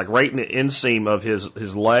rash, right in the inseam of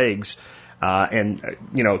his legs. And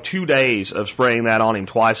 2 days of spraying that on him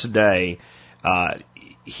twice a day,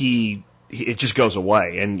 it just goes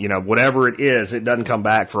away. And, whatever it is, it doesn't come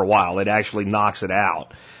back for a while. It actually knocks it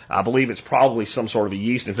out. I believe it's probably some sort of a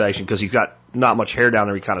yeast infection, because he's got not much hair down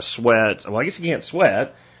there. He kind of sweats. Well, I guess he can't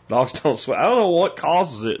sweat. Dogs don't sweat. I don't know what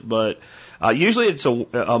causes it, but usually it's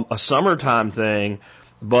a summertime thing.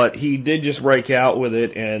 But he did just break out with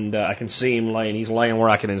it, and I can see him laying. He's laying where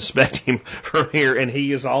I can inspect him from here, and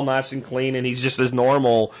he is all nice and clean, and he's just his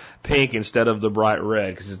normal pink instead of the bright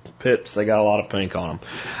red, because his pits, they got a lot of pink on them.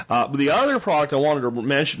 But the other product I wanted to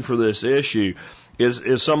mention for this issue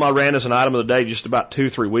is some I ran as an item of the day just about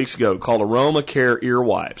 2-3 weeks ago, called Aroma Care Ear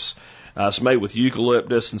Wipes. It's made with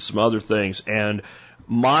eucalyptus and some other things, and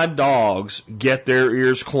my dogs get their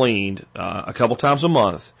ears cleaned a couple times a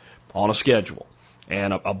month on a schedule.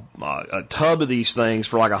 And a tub of these things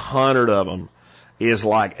for 100 of them is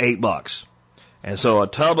 $8. And so a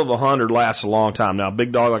tub of 100 lasts a long time. Now, a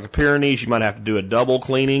big dog like a Pyrenees, you might have to do a double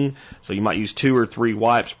cleaning. So you might use 2 or 3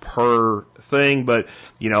 wipes per thing. But,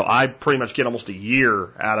 I pretty much get almost a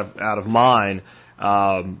year out of mine,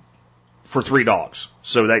 for 3 dogs.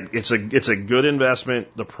 So that it's a good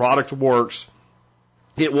investment. The product works.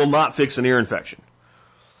 It will not fix an ear infection.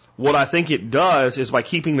 What I think it does is, by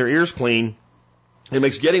keeping their ears clean, it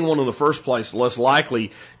makes getting one in the first place less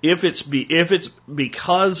likely if it's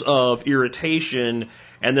because of irritation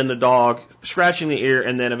and then the dog scratching the ear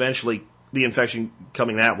and then eventually the infection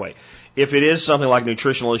coming that way. If it is something like a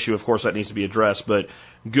nutritional issue, of course that needs to be addressed, but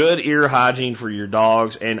good ear hygiene for your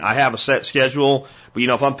dogs. And I have a set schedule, but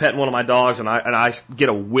if I'm petting one of my dogs and I get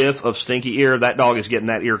a whiff of stinky ear, that dog is getting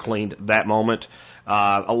that ear cleaned that moment.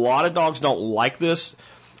 A lot of dogs don't like this.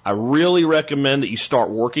 I really recommend that you start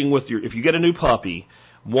working with if you get a new puppy,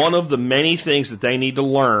 one of the many things that they need to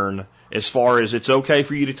learn, as far as it's okay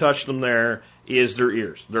for you to touch them there, is their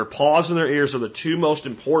ears. Their paws and their ears are the 2 most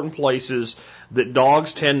important places that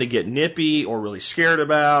dogs tend to get nippy or really scared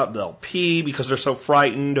about. They'll pee because they're so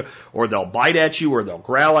frightened, or they'll bite at you, or they'll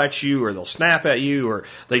growl at you, or they'll snap at you, or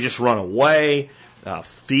they just run away.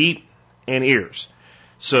 Feet and ears.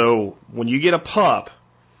 So when you get a pup,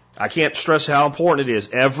 I can't stress how important it is.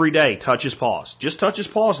 Every day, touch his paws. Just touch his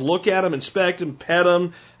paws, look at him, inspect him, pet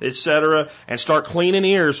him, etc., and start cleaning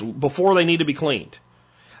ears before they need to be cleaned.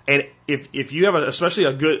 And if you have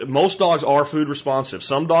most dogs are food responsive.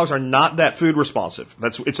 Some dogs are not that food responsive.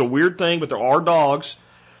 It's a weird thing, but there are dogs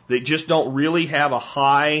that just don't really have a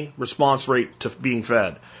high response rate to being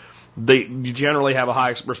fed. You generally have a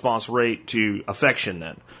high response rate to affection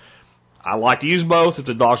then. I like to use both if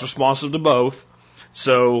the dog's responsive to both.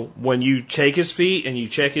 So when you take his feet and you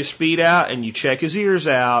check his feet out and you check his ears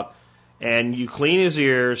out and you clean his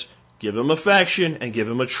ears, give him affection and give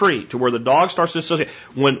him a treat, to where the dog starts to associate.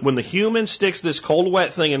 When the human sticks this cold,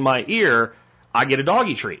 wet thing in my ear, I get a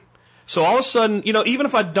doggy treat. So all of a sudden, even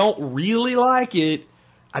if I don't really like it,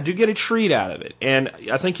 I do get a treat out of it. And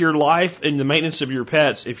I think your life and the maintenance of your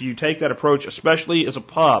pets, if you take that approach, especially as a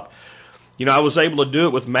pup, I was able to do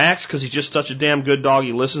it with Max because he's just such a damn good dog.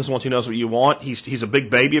 He listens once he knows what you want. He's a big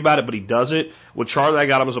baby about it, but he does it. With Charlie, I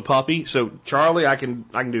got him as a puppy. So Charlie, I can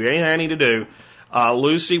do anything I need to do.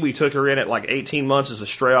 Lucy, we took her in at 18 months as a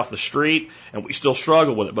stray off the street, and we still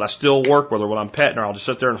struggle with it, but I still work with her when I'm petting her. I'll just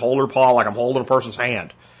sit there and hold her paw like I'm holding a person's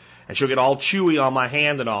hand. And she'll get all chewy on my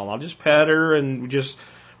hand and all. I'll just pet her, and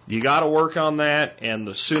you got to work on that, and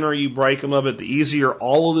the sooner you break them of it, the easier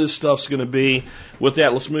all of this stuff's going to be. With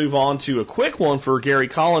that, let's move on to a quick one for Gary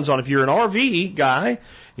Collins on if you're an RV guy,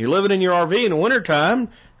 you're living in your RV in the wintertime,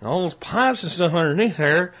 and all those pipes and stuff underneath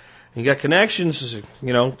there, and you got connections,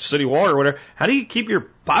 city water or whatever. How do you keep your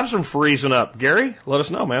pipes from freezing up? Gary, let us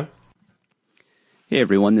know, man. Hey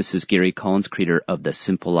everyone, this is Gary Collins, creator of the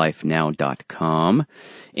SimpleLifeNow.com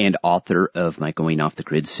and author of my Going Off the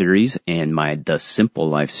Grid series and my The Simple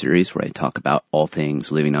Life series, where I talk about all things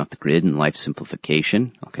living off the grid and life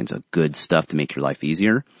simplification, all kinds of good stuff to make your life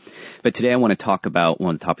easier. But today I want to talk about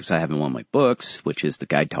one of the topics I have in one of my books, which is the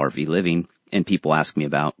Guide to RV Living, and people ask me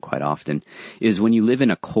about quite often, is when you live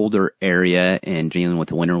in a colder area and dealing with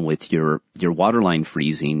the winter with your water line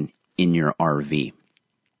freezing in your RV.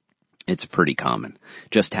 It's pretty common.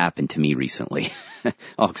 Just happened to me recently.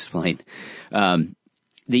 I'll explain. The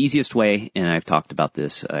easiest way, and I've talked about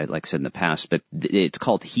this, like I said in the past, but it's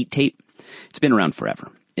called heat tape. It's been around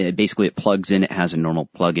forever. Basically, it plugs in. It has a normal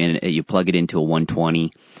plug-in. You plug it into a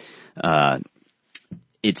 120.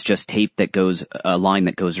 It's just tape that goes, a line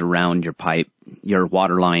that goes around your pipe, your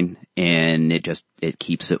water line, and it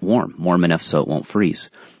keeps it warm enough so it won't freeze.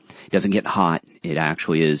 It doesn't get hot. It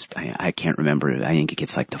actually is, I can't remember. I think it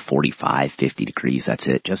gets like to 45, 50 degrees. That's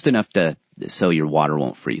it. Just enough so your water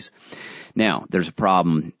won't freeze. Now, there's a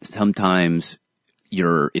problem. Sometimes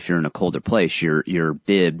if you're in a colder place, your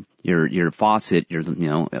bib, your faucet,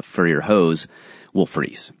 for your hose will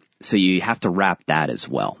freeze. So you have to wrap that as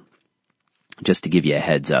well. Just to give you a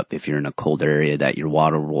heads up, if you're in a colder area, that your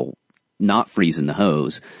water will not freeze in the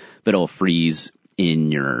hose, but it'll freeze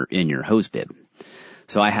in your hose bib.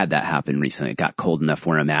 So I had that happen recently. It got cold enough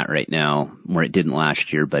where I'm at right now, where it didn't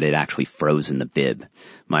last year, but it actually froze in the bib.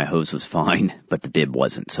 My hose was fine, but the bib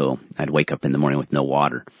wasn't, so I'd wake up in the morning with no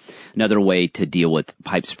water. Another way to deal with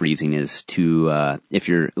pipes freezing is to, if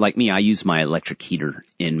you're like me, I use my electric heater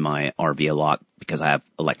in my RV a lot because I have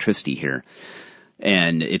electricity here.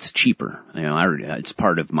 And it's cheaper. It's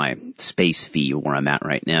part of my space fee where I'm at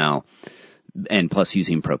right now. And plus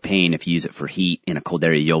using propane, if you use it for heat in a cold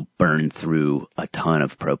area, you'll burn through a ton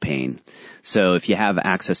of propane. So if you have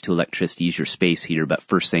access to electricity, use your space heater. But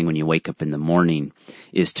first thing when you wake up in the morning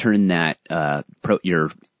is turn that,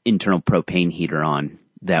 your internal propane heater on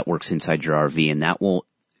that works inside your RV, and that will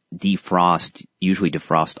usually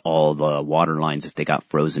defrost all the water lines if they got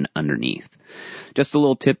frozen underneath. Just a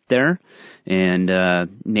little tip there. And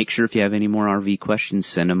make sure if you have any more RV questions,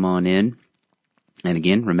 send them on in. And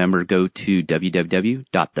again, remember, go to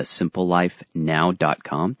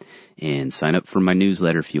www.thesimplelifenow.com and sign up for my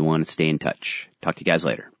newsletter if you want to stay in touch. Talk to you guys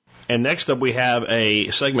later. And next up, we have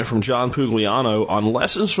a segment from John Pugliano on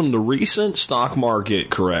lessons from the recent stock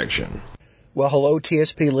market correction. Well, hello,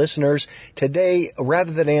 TSP listeners. Today,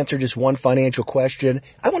 rather than answer just one financial question,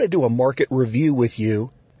 I want to do a market review with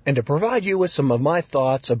you and to provide you with some of my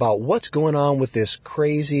thoughts about what's going on with this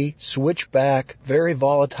crazy, switchback, very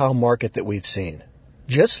volatile market that we've seen.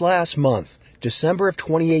 Just last month, December of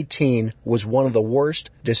 2018 was one of the worst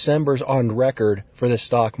Decembers on record for the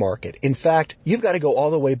stock market. In fact, you've got to go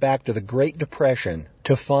all the way back to the Great Depression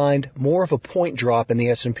to find more of a point drop in the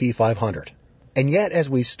S&P 500. And yet, as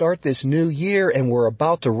we start this new year and we're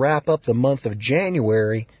about to wrap up the month of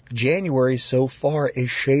January so far is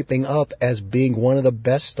shaping up as being one of the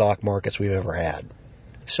best stock markets we've ever had.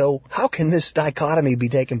 So how can this dichotomy be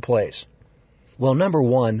taking place? Well, number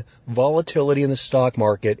one, volatility in the stock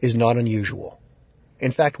market is not unusual. In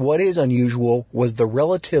fact, what is unusual was the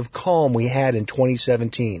relative calm we had in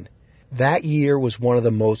 2017. That year was one of the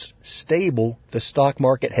most stable the stock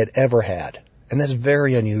market had ever had. And that's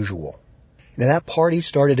very unusual. Now, that party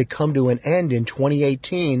started to come to an end in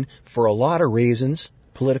 2018 for a lot of reasons,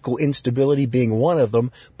 political instability being one of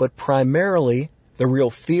them, but primarily the real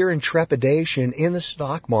fear and trepidation in the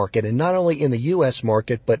stock market, and not only in the U.S.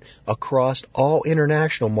 market, but across all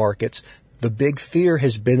international markets. The big fear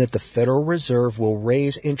has been that the Federal Reserve will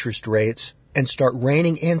raise interest rates and start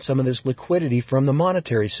reining in some of this liquidity from the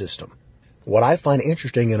monetary system. What I find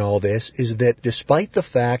interesting in all this is that despite the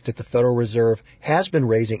fact that the Federal Reserve has been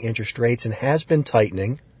raising interest rates and has been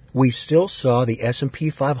tightening, we still saw the S&P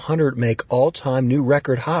 500 make all-time new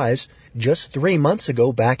record highs just 3 months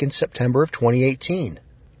ago back in September of 2018.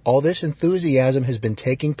 All this enthusiasm has been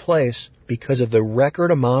taking place because of the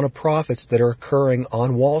record amount of profits that are occurring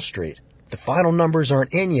on Wall Street. The final numbers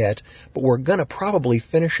aren't in yet, but we're going to probably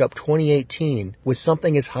finish up 2018 with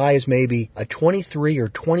something as high as maybe a 23 or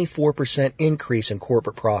 24% increase in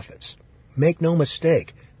corporate profits. Make no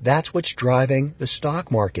mistake, that's what's driving the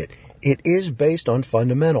stock market. It is based on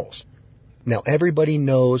fundamentals. Now, everybody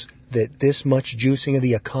knows that this much juicing of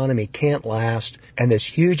the economy can't last, and this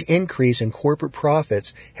huge increase in corporate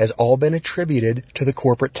profits has all been attributed to the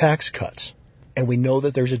corporate tax cuts. And we know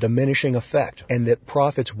that there's a diminishing effect and that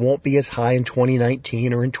profits won't be as high in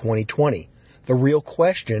 2019 or in 2020. The real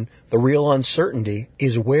question, the real uncertainty,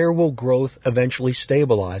 is where will growth eventually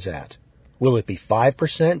stabilize at? Will it be 5%,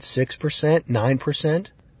 6%, 9%?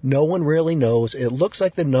 No one really knows. It looks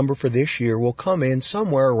like the number for this year will come in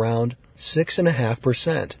somewhere around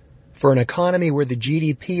 6.5%. For an economy where the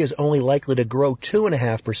GDP is only likely to grow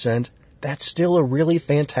 2.5%, that's still a really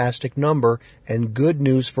fantastic number and good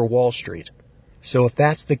news for Wall Street. So if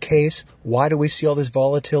that's the case, why do we see all this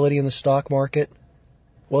volatility in the stock market?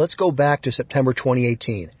 Well, let's go back to September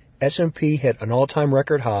 2018. S&P hit an all-time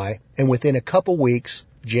record high, and within a couple weeks,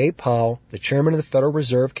 Jay Powell, the chairman of the Federal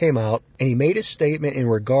Reserve, came out and he made a statement in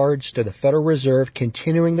regards to the Federal Reserve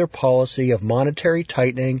continuing their policy of monetary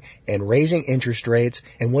tightening and raising interest rates.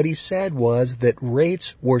 And what he said was that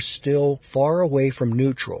rates were still far away from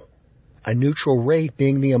neutral. A neutral rate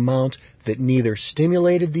being the amount that neither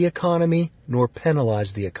stimulated the economy nor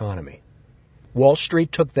penalized the economy. Wall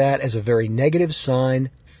Street took that as a very negative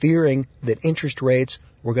sign, fearing that interest rates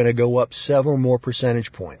were going to go up several more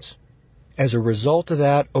percentage points. As a result of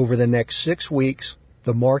that, over the next 6 weeks,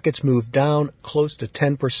 the markets moved down close to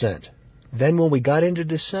 10%. Then when we got into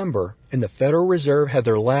December and the Federal Reserve had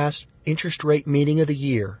their last interest rate meeting of the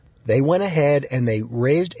year, they went ahead and they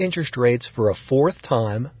raised interest rates for a fourth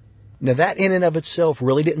time. Now that in and of itself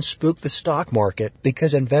really didn't spook the stock market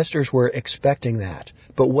because investors were expecting that.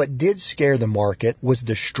 But what did scare the market was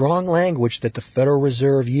the strong language that the Federal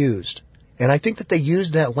Reserve used. And I think that they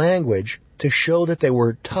used that language to show that they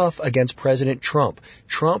were tough against President Trump.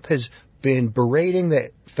 Trump has been berating the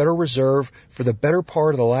Federal Reserve for the better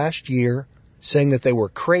part of the last year, saying that they were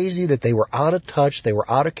crazy, that they were out of touch, they were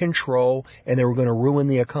out of control, and they were going to ruin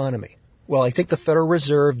the economy. Well, I think the Federal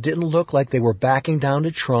Reserve didn't look like they were backing down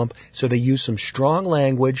to Trump, so they used some strong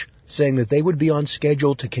language saying that they would be on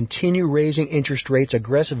schedule to continue raising interest rates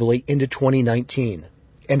aggressively into 2019.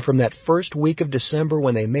 And from that first week of December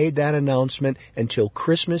when they made that announcement until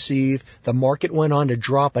Christmas Eve, the market went on to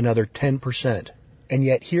drop another 10%. And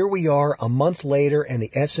yet here we are a month later and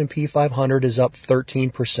the S&P 500 is up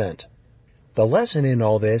 13%. The lesson in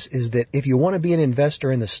all this is that if you want to be an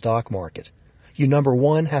investor in the stock market, you number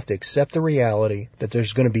one have to accept the reality that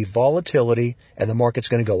there's going to be volatility and the market's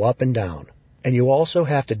going to go up and down. And you also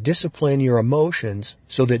have to discipline your emotions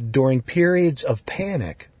so that during periods of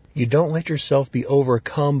panic, you don't let yourself be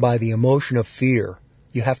overcome by the emotion of fear.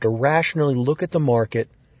 You have to rationally look at the market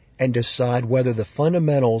and decide whether the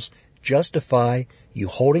fundamentals justify you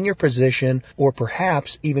holding your position or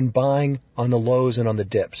perhaps even buying on the lows and on the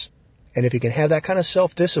dips. And if you can have that kind of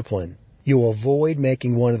self-discipline, you'll avoid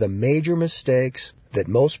making one of the major mistakes that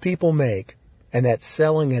most people make, and that's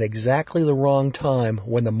selling at exactly the wrong time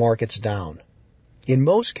when the market's down. In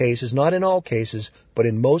most cases, not in all cases, but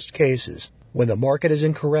in most cases, when the market is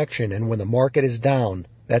in correction and when the market is down,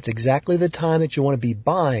 that's exactly the time that you want to be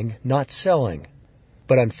buying, not selling.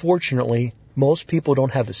 But unfortunately, most people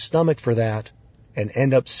don't have the stomach for that and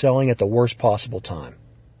end up selling at the worst possible time.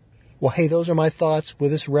 Well, hey, those are my thoughts. Will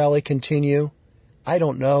this rally continue? I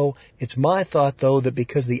don't know. It's my thought, though, that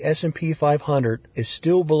because the S&P 500 is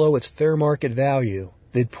still below its fair market value,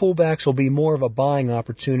 that pullbacks will be more of a buying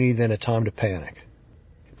opportunity than a time to panic.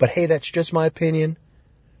 But hey, that's just my opinion.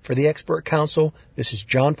 For the Expert Council, this is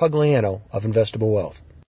John Pugliano of Investable Wealth.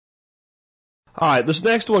 All right, this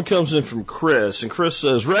next one comes in from Chris, and Chris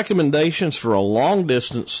says, recommendations for a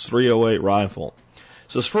long-distance .308 rifle.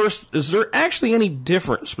 Says, first, is there actually any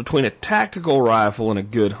difference between a tactical rifle and a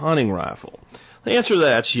good hunting rifle? The answer to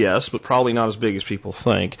that's yes, but probably not as big as people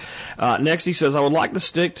think. Next, he says, I would like to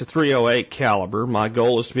stick to .308 caliber. My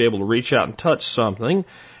goal is to be able to reach out and touch something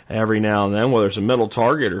every now and then, whether it's a middle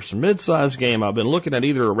target or some mid-sized game. I've been looking at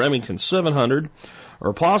either a Remington 700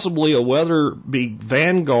 or possibly a Weatherby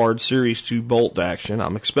Vanguard Series 2 bolt action.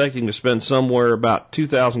 I'm expecting to spend somewhere about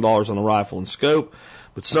 $2,000 on a rifle and scope,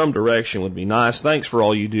 but some direction would be nice. Thanks for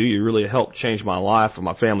all you do. You really helped change my life and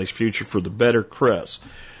my family's future for the better, Chris.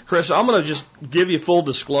 Chris, I'm going to just give you full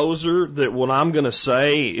disclosure that what I'm going to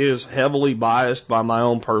say is heavily biased by my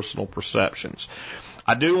own personal perceptions.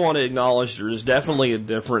 I do want to acknowledge there is definitely a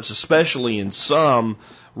difference, especially in some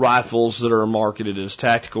rifles that are marketed as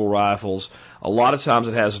tactical rifles. A lot of times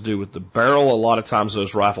it has to do with the barrel. A lot of times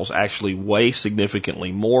those rifles actually weigh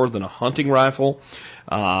significantly more than a hunting rifle.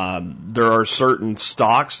 There are certain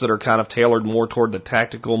stocks that are kind of tailored more toward the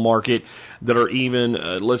tactical market that are even,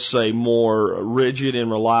 let's say, more rigid and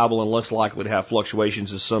reliable and less likely to have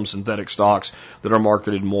fluctuations as some synthetic stocks that are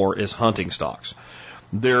marketed more as hunting stocks.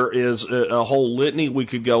 There is a whole litany we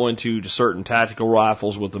could go into to certain tactical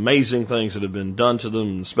rifles with amazing things that have been done to them,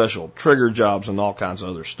 and special trigger jobs and all kinds of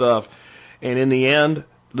other stuff. And in the end,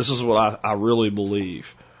 this is what I really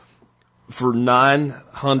believe. For about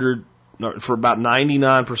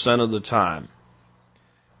 99% of the time,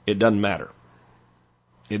 it doesn't matter.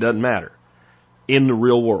 It doesn't matter in the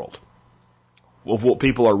real world. of what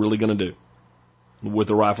people are really going to do with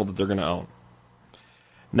the rifle that they're going to own.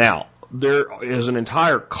 Now, there is an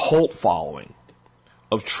entire cult following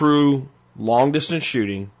of true long-distance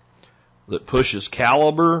shooting that pushes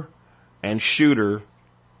caliber and shooter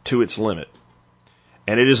to its limit.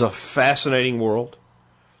 And it is a fascinating world.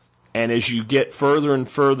 And as you get further and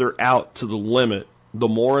further out to the limit, the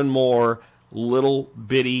more and more little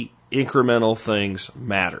bitty incremental things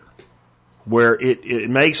matter. Where it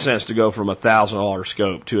makes sense to go from a $1,000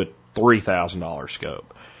 scope to a $3,000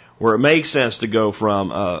 scope. Where it makes sense to go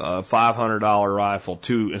from a $500 rifle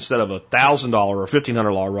to, instead of a $1,000 or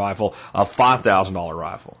 $1,500 rifle, a $5,000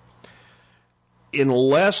 rifle.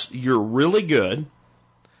 Unless you're really good,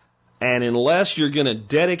 and unless you're going to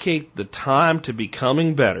dedicate the time to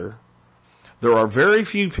becoming better, there are very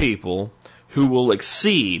few people who will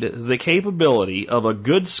exceed the capability of a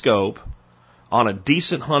good scope on a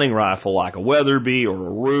decent hunting rifle like a Weatherby or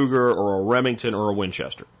a Ruger or a Remington or a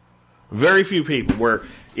Winchester. Very few people where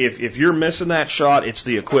if you're missing that shot, it's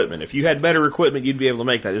the equipment. If you had better equipment, you'd be able to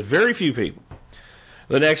make that. There's very few people.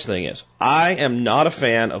 The next thing is, I am not a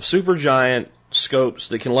fan of super giant scopes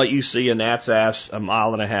that can let you see a gnat's ass a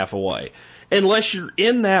mile and a half away. Unless you're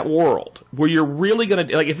in that world where you're really going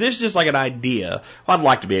to, like, if this is just like an idea, I'd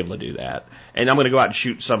like to be able to do that. And I'm going to go out and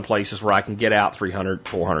shoot some places where I can get out 300,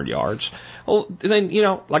 400 yards. Well, then, you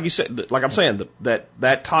know, like you said, like I'm saying,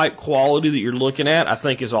 that type quality that you're looking at, I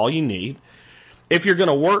think is all you need. If you're going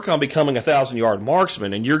to work on becoming a 1,000-yard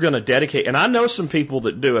marksman and you're going to dedicate, and I know some people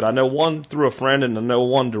that do it. I know one through a friend and I know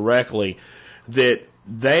one directly that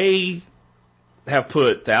they have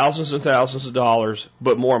put thousands and thousands of dollars,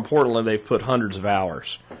 but more importantly, they've put hundreds of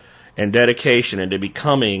hours and dedication into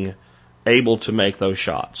becoming able to make those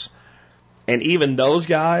shots. And even those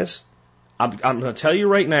guys, I'm going to tell you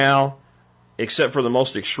right now, except for the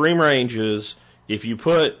most extreme ranges, if you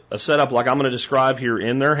put a setup like I'm going to describe here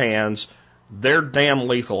in their hands, they're damn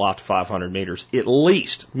lethal out to 500 meters, at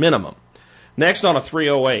least, minimum. Next on a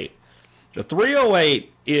 308. The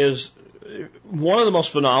 308 is one of the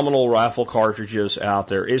most phenomenal rifle cartridges out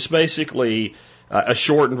there. It's basically a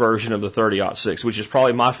shortened version of the 30-06, which is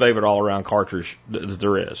probably my favorite all-around cartridge that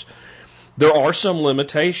there is. There are some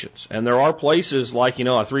limitations, and there are places like, you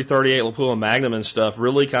know, a 338 Lapua Magnum and stuff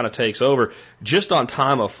really kind of takes over just on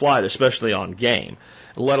time of flight, especially on game,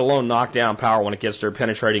 let alone knockdown power when it gets their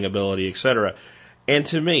penetrating ability, etc. And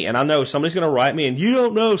to me, and I know somebody's going to write me, and you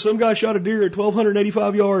don't know, some guy shot a deer at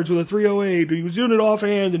 1,285 yards with a 308, he was doing it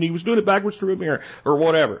offhand, and he was doing it backwards through a mirror, or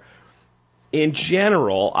whatever. In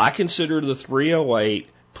general, I consider the 308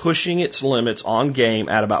 pushing its limits on game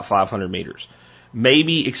at about 500 meters.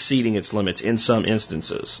 Maybe exceeding its limits in some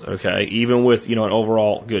instances, okay, even with, you know, an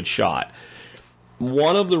overall good shot.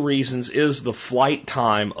 One of the reasons is the flight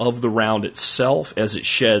time of the round itself as it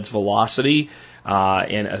sheds velocity.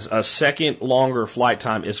 And a second longer flight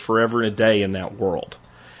time is forever and a day in that world.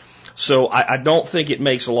 So I don't think it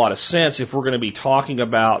makes a lot of sense if we're going to be talking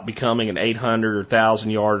about becoming an 800 or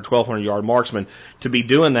 1,000 yard or 1,200 yard marksman to be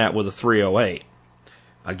doing that with a 308.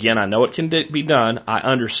 Again, I know it can be done. I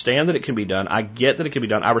understand that it can be done. I get that it can be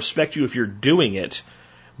done. I respect you if you're doing it.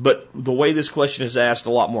 But the way this question is asked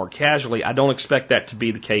a lot more casually, I don't expect that to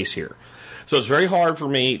be the case here. So it's very hard for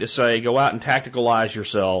me to say, go out and tacticalize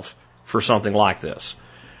yourself for something like this.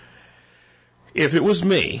 If it was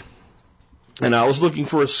me, and I was looking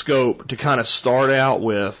for a scope to kind of start out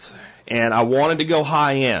with, and I wanted to go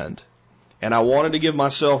high end, and I wanted to give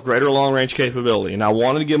myself greater long range capability, and I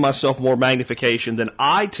wanted to give myself more magnification than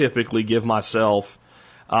I typically give myself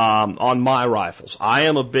on my rifles. I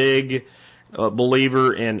am a big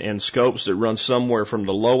believer in scopes that run somewhere from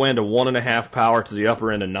the low end of 1.5 power to the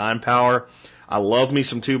upper end of 9 power. I love me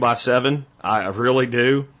some 2x7. I really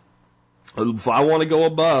do. If I want to go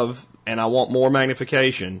above and I want more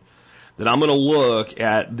magnification, then I'm going to look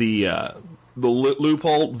at the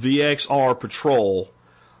Leupold VXR Patrol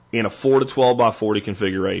in a 4 to 12 by 40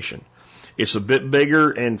 configuration. It's a bit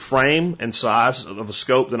bigger in frame and size of a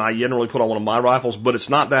scope than I generally put on one of my rifles, but it's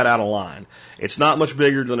not that out of line. It's not much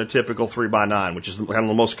bigger than a typical 3x9, which is kind of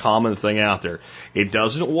the most common thing out there. It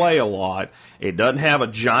doesn't weigh a lot. It doesn't have a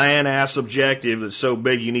giant-ass objective that's so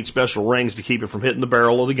big you need special rings to keep it from hitting the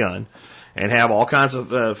barrel of the gun, and have all kinds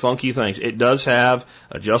of funky things. It does have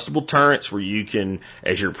adjustable turrets where you can,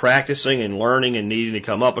 as you're practicing and learning and needing to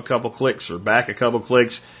come up a couple clicks or back a couple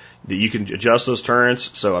clicks, that you can adjust those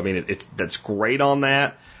turrets. So, I mean, that's great on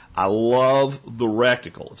that. I love the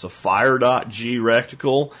reticle. It's a Fire.G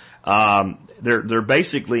reticle. They're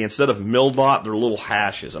basically, instead of mil dot, they're little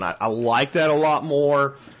hashes. And I like that a lot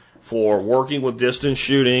more for working with distance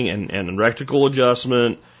shooting and reticle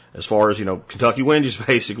adjustment. as far as, Kentucky Wind is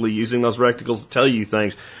basically using those reticles to tell you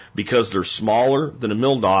things because they're smaller than a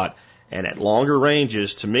mil dot, and at longer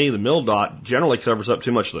ranges, to me, the mil dot generally covers up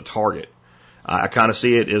too much of the target. I kind of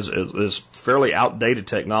see it as fairly outdated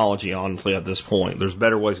technology, honestly, at this point. There's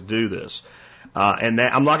better ways to do this. And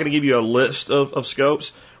that, I'm not going to give you a list of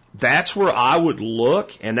scopes. That's where I would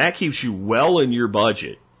look, and that keeps you well in your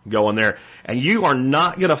budget going there. And you are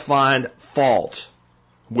not going to find fault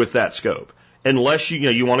with that scope. Unless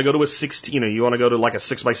you want to go to a 16, you want to go to like a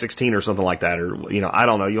 6x16 or something like that, or, I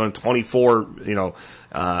don't know, you want 24,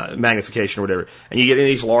 magnification or whatever, and you get in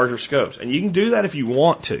these larger scopes. And you can do that if you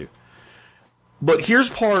want to. But there's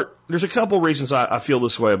a couple reasons I feel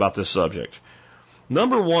this way about this subject.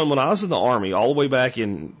 Number one, when I was in the Army, all the way back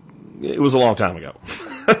it was a long time ago,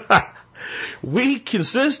 we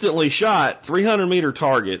consistently shot 300-meter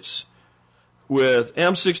targets with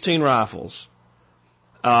M16 rifles.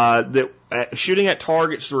 Shooting at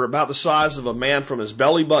targets that were about the size of a man from his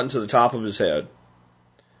belly button to the top of his head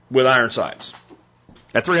with iron sights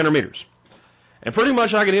at 300 meters. And pretty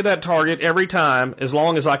much I could hit that target every time as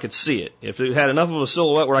long as I could see it. If it had enough of a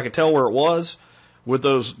silhouette where I could tell where it was with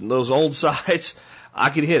those old sights, I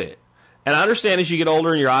could hit it. And I understand as you get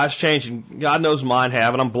older and your eyes change, and God knows mine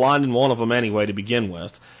have, and I'm blind in one of them anyway to begin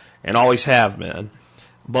with, and always have been.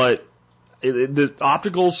 But the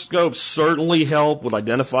optical scopes certainly help with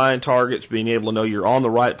identifying targets, being able to know you're on the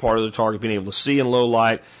right part of the target, being able to see in low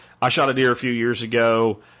light. I shot a deer a few years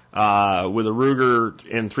ago with a Ruger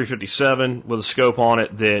in 357 with a scope on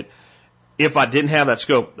it that if I didn't have that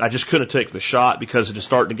scope, I just couldn't take the shot because it is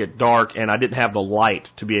starting to get dark and I didn't have the light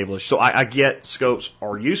to be able to. So I get scopes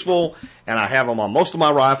are useful, and I have them on most of my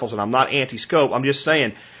rifles, and I'm not anti-scope. I'm just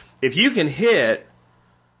saying, if you can hit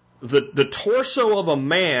the torso of a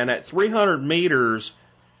man at 300 meters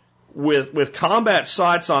with combat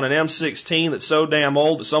sights on an M16 that's so damn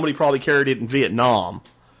old that somebody probably carried it in Vietnam,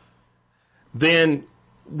 then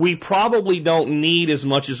we probably don't need as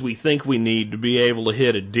much as we think we need to be able to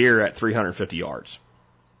hit a deer at 350 yards.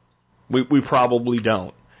 We probably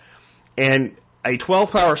don't. And a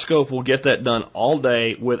 12-power scope will get that done all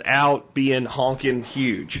day without being honking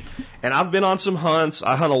huge. And I've been on some hunts.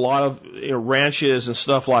 I hunt a lot of ranches and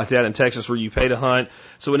stuff like that in Texas where you pay to hunt.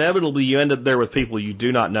 So inevitably you end up there with people you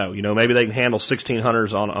do not know. Maybe they can handle 16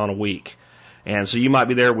 hunters on a week. And so you might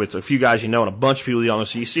be there with a few guys and a bunch of people you don't know.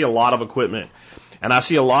 So you see a lot of equipment. And I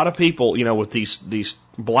see a lot of people, with these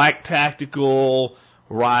black tactical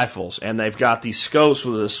rifles, and they've got these scopes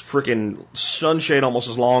with this freaking sunshade almost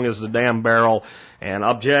as long as the damn barrel, and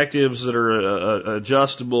objectives that are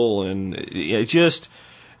adjustable, and it just,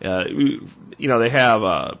 they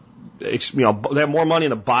have, they have more money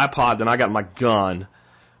in a bipod than I got in my gun.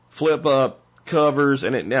 Flip up covers,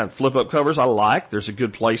 and flip up covers I like. There's a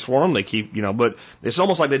good place for them. They keep, but it's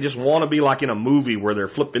almost like they just want to be like in a movie where they're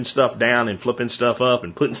flipping stuff down and flipping stuff up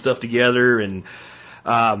and putting stuff together. And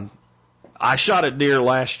I shot a deer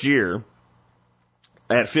last year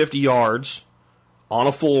at 50 yards on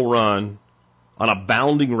a full run, on a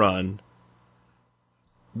bounding run,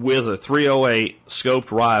 with a 308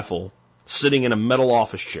 scoped rifle sitting in a metal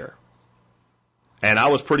office chair. And I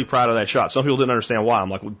was pretty proud of that shot. Some people didn't understand why. I'm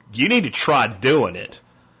like, well, you need to try doing it.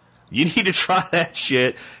 You need to try that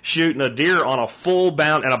shit, shooting a deer on a full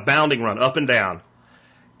bound and a bounding run, up and down.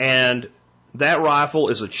 And that rifle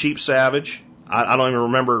is a cheap Savage. I don't even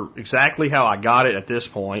remember exactly how I got it at this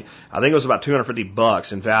point. I think it was about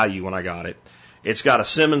 $250 in value when I got it. It's got a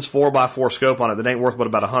Simmons 4x4 scope on it that ain't worth but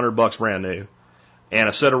about $100 brand new, and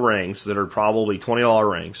a set of rings that are probably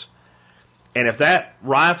 $20 rings. And if that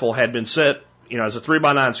rifle had been set, as a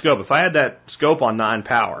 3x9 scope, if I had that scope on 9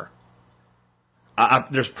 power,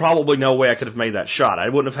 there's probably no way I could have made that shot. I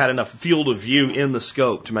wouldn't have had enough field of view in the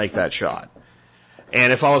scope to make that shot.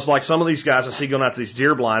 And if I was like some of these guys I see going out to these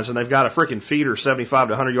deer blinds, and they've got a freaking feeder 75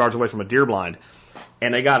 to 100 yards away from a deer blind,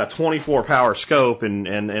 and they got a 24 power scope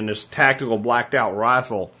and this tactical blacked out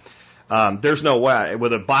rifle, there's no way,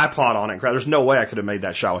 with a bipod on it, there's no way I could have made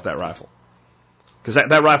that shot with that rifle. Because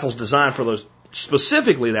that rifle's designed for those,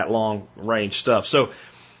 specifically that long range stuff. So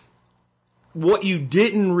what you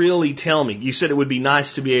didn't really tell me, you said it would be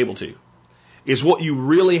nice to be able to, is what you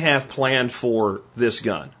really have planned for this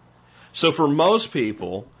gun. So for most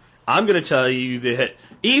people, I'm going to tell you that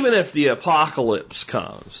even if the apocalypse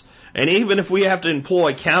comes, and even if we have to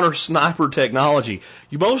employ counter sniper technology,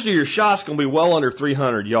 most of your shots going to be well under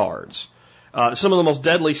 300 yards. Some of the most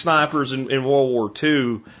deadly snipers in World War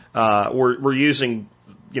II were using,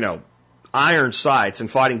 iron sights and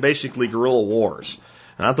fighting basically guerrilla wars.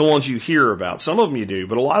 Not the ones you hear about. Some of them you do,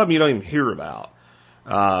 but a lot of them you don't even hear about.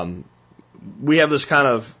 We have this kind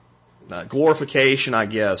of glorification, I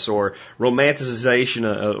guess, or romanticization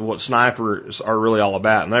of what snipers are really all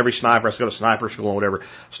about. And every sniper has to go to sniper school and whatever.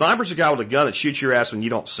 Sniper's a guy with a gun that shoots your ass when you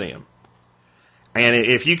don't see him. And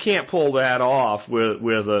if you can't pull that off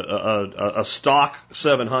with a stock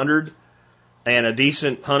 700 and a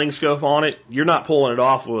decent hunting scope on it, you're not pulling it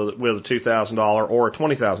off with a $2,000 or a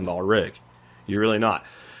 $20,000 rig. You're really not.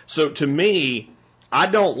 So to me, I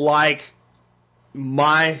don't like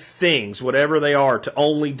my things, whatever they are, to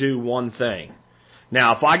only do one thing.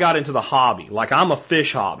 Now, if I got into the hobby, like I'm a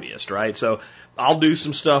fish hobbyist, right? So I'll do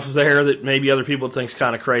some stuff there that maybe other people think is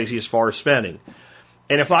kind of crazy as far as spending.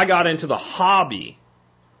 And if I got into the hobby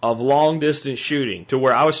of long distance shooting to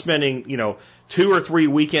where I was spending, 2 or 3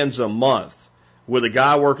 weekends a month with a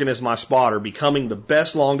guy working as my spotter, becoming the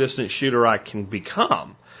best long distance shooter I can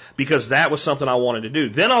become, because that was something I wanted to do,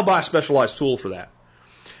 then I'll buy a specialized tool for that.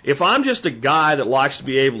 If I'm just a guy that likes to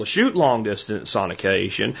be able to shoot long distance on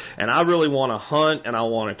occasion, and I really want to hunt and I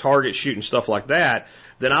want to target shoot and stuff like that,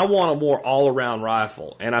 then I want a more all-around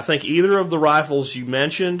rifle. And I think either of the rifles you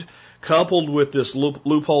mentioned, coupled with this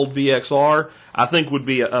Leupold VXR, I think would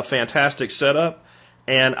be a fantastic setup.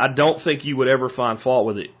 And I don't think you would ever find fault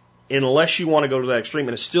with it, unless you want to go to that extreme,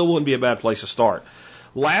 and it still wouldn't be a bad place to start.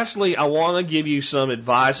 Lastly, I want to give you some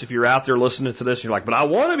advice if you're out there listening to this and you're like, but I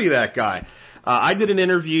want to be that guy. I did an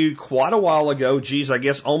interview quite a while ago, I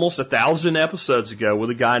guess almost 1,000 episodes ago,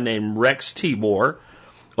 with a guy named Rex Tibor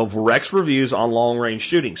of Rex Reviews on long range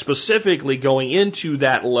shooting, specifically going into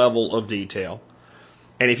that level of detail.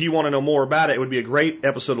 And if you want to know more about it, it would be a great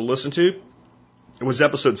episode to listen to. It was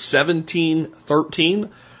episode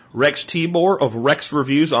 1713, Rex Tibor of Rex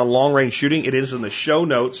Reviews on long range shooting. It is in the show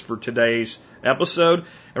notes for today's episode.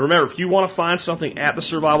 And remember, if you want to find something at the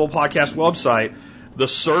Survival Podcast website, the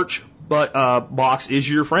search box is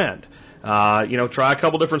your friend. Try a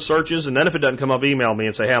couple different searches, and then if it doesn't come up, email me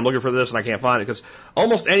and say, hey, I'm looking for this and I can't find it, because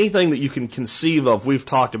almost anything that you can conceive of, we've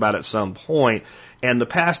talked about at some point. And the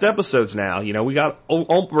past episodes now,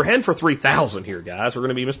 we're heading for 3,000 here, guys. We're going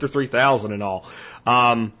to be Mr. 3,000 and all.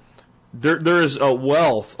 There is a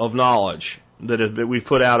wealth of knowledge that we've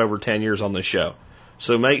put out over 10 years on this show.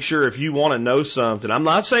 So make sure if you want to know something, I'm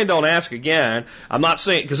not saying don't ask again. I'm not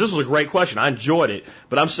saying, because this was a great question, I enjoyed it,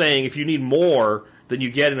 but I'm saying if you need more than you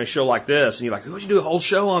get in a show like this, and you're like, would you do a whole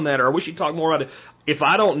show on that, or I wish you'd talk more about it. If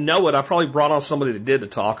I don't know it, I probably brought on somebody that did to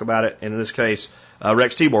talk about it. And in this case,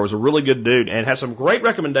 Rex Tibor was a really good dude and had some great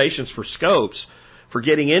recommendations for scopes for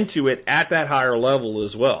getting into it at that higher level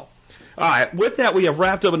as well. All right, with that, we have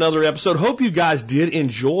wrapped up another episode. Hope you guys did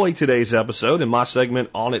enjoy today's episode and my segment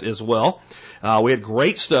on it as well. We had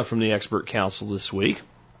great stuff from the Expert Council this week.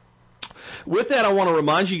 With that, I want to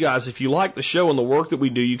remind you guys, if you like the show and the work that we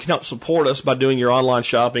do, you can help support us by doing your online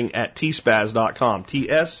shopping at tspaz.com.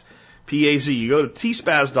 T-S-P-A-Z. You go to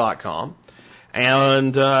tspaz.com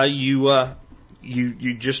and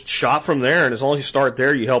you just shop from there, and as long as you start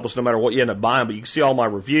there, you help us no matter what you end up buying. But you can see all my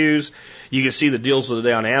reviews. You can see the deals of the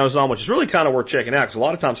day on Amazon, which is really kind of worth checking out, because a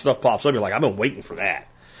lot of times stuff pops up, you're like, I've been waiting for that.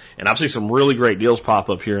 And I've seen some really great deals pop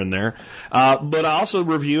up here and there. But I also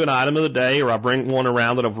review an item of the day, or I bring one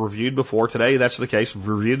around that I've reviewed before. Today, that's the case. I've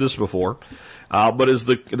reviewed this before. But is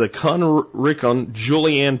the Kunrikon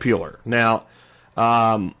Julienne Peeler. Now,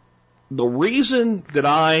 the reason that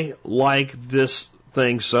I like this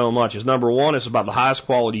thing so much is, number one, it's about the highest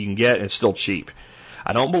quality you can get, and it's still cheap.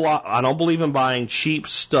 I don't believe in buying cheap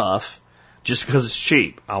stuff just because it's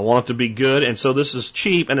cheap. I want it to be good, and so this is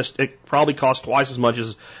cheap, and it probably costs twice as much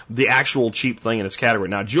as the actual cheap thing in its category.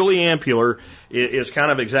 Now, Julienne Peeler is kind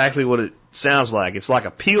of exactly what it sounds like. It's like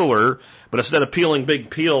a peeler, but instead of peeling big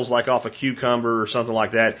peels like off a cucumber or something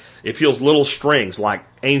like that, it peels little strings like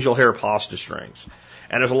angel hair pasta strings.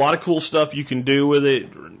 And there's a lot of cool stuff you can do with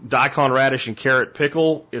it. Daikon radish and carrot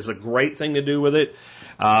pickle is a great thing to do with it.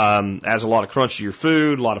 Adds a lot of crunch to your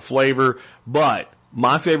food, a lot of flavor, but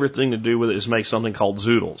my favorite thing to do with it is make something called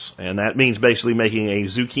zoodles. And that means basically making a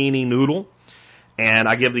zucchini noodle. And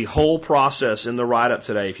I give the whole process in the write-up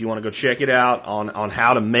today. If you want to go check it out on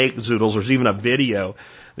how to make zoodles, there's even a video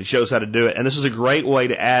that shows how to do it. And this is a great way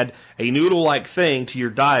to add a noodle-like thing to your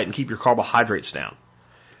diet and keep your carbohydrates down.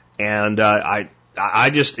 And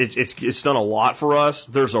it's done a lot for us.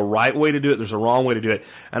 There's a right way to do it. There's a wrong way to do it.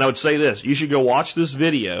 And I would say this, you should go watch this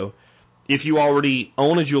video if you already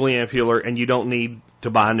own a Julienne Peeler and you don't need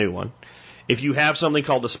to buy a new one. If you have something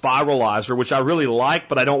called the Spiralizer, which I really like,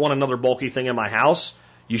 but I don't want another bulky thing in my house,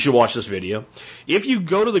 you should watch this video. If you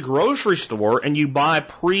go to the grocery store and you buy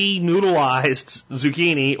pre-noodleized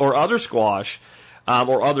zucchini or other squash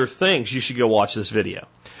or other things, you should go watch this video,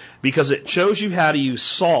 because it shows you how to use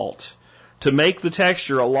salt to make the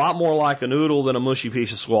texture a lot more like a noodle than a mushy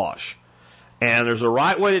piece of squash. And there's a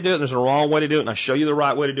right way to do it, and there's a wrong way to do it, and I show you the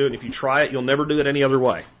right way to do it. And if you try it, you'll never do it any other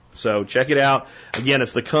way. So check it out. Again,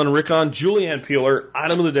 it's the Kunrikon Julienne Peeler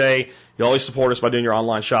item of the day. You always support us by doing your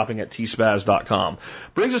online shopping at tspaz.com.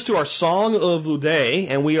 Brings us to our song of the day,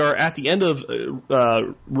 and we are at the end of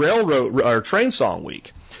railroad or train song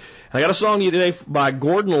week. And I got a song to you today by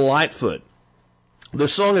Gordon Lightfoot.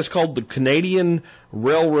 This song is called the Canadian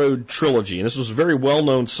Railroad Trilogy, and this was a very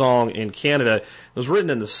well-known song in Canada. It was written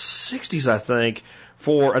in the 60s, I think,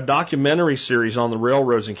 for a documentary series on the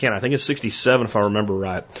railroads in Canada. I think it's 67, if I remember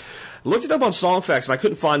right. I looked it up on Songfacts, and I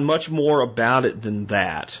couldn't find much more about it than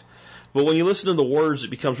that. But when you listen to the words, it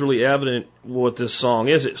becomes really evident what this song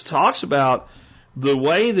is. It talks about the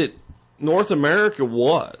way that North America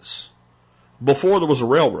was before there was a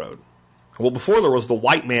railroad. Well, before there was the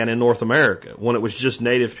white man in North America, when it was just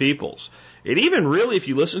native peoples. It even really, if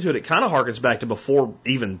you listen to it, it kind of harkens back to before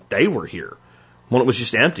even they were here, when it was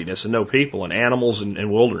just emptiness and no people and animals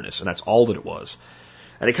and wilderness, and that's all that it was.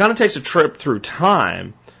 And it kind of takes a trip through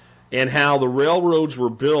time and how the railroads were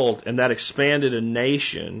built, and that expanded a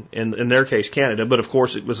nation, in their case Canada, but of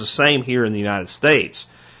course it was the same here in the United States.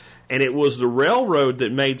 And it was the railroad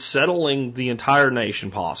that made settling the entire nation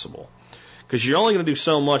possible. Because you're only going to do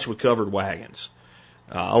so much with covered wagons.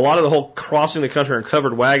 A lot of the whole crossing the country in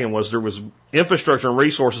covered wagon was there was infrastructure and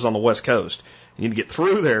resources on the West Coast. You need to get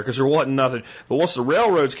through there because there wasn't nothing. But once the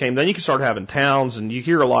railroads came, then you can start having towns, and you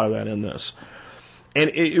hear a lot of that in this. And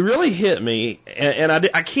it really hit me, and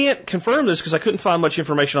I can't confirm this because I couldn't find much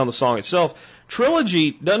information on the song itself.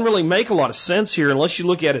 Trilogy doesn't really make a lot of sense here unless you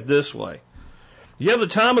look at it this way. You have the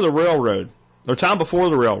time of the railroad, or time before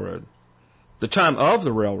the railroad, the time of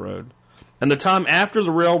the railroad, and the time after the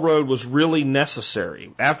railroad was really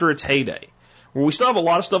necessary, after its heyday. Well, we still have a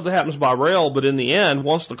lot of stuff that happens by rail, but in the end,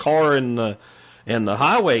 once the car and the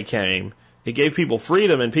highway came, it gave people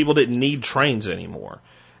freedom, and people didn't need trains anymore.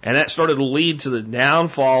 And that started to lead to the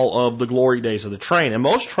downfall of the glory days of the train. And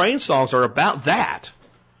most train songs are about that.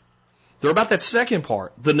 They're about that second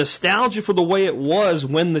part, the nostalgia for the way it was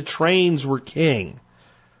when the trains were king.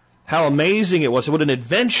 How amazing it was, what an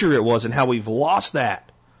adventure it was, and how we've lost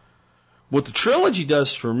that. What the trilogy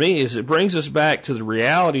does for me is it brings us back to the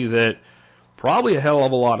reality that probably a hell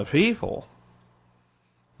of a lot of people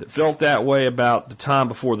that felt that way about the time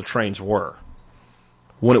before the trains were,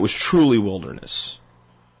 when it was truly wilderness,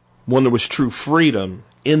 when there was true freedom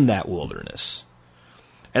in that wilderness.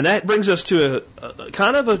 And that brings us to a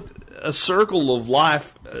kind of a circle of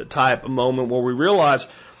life type moment where we realize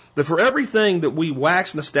that for everything that we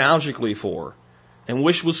wax nostalgically for and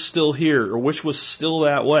wish was still here or wish was still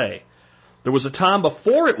that way, there was a time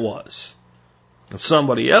before it was, and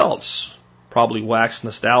somebody else probably waxed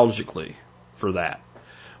nostalgically for that.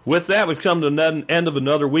 With that, we've come to the end of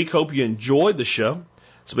another week. Hope you enjoyed the show.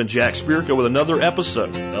 It's been Jack Spirko with another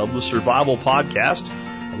episode of the Survival Podcast,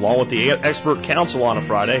 along with the Expert Council on a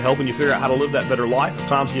Friday, helping you figure out how to live that better life if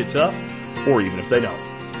times get tough, or even if they don't.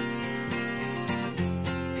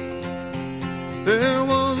 There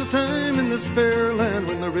was a time in this fair land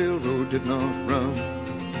when the railroad did not run,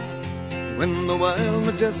 when the wild,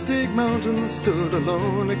 majestic mountains stood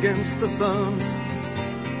alone against the sun.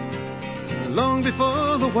 Long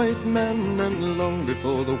before the white man and long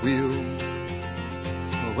before the wheel,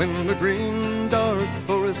 when the green, dark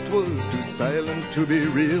forest was too silent to be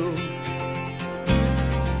real.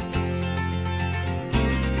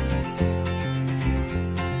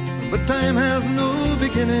 But time has no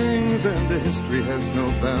beginnings and the history has no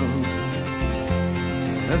bounds.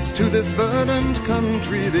 As to this verdant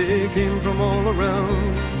country they came from all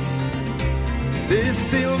around. They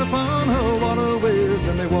sailed upon her waterways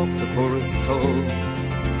and they walked the forest tall,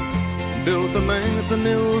 built the mines, the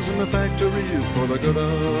mills, and the factories for the good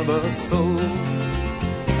of us all.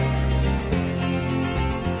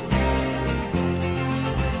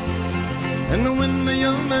 And when the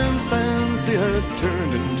young man's fancy had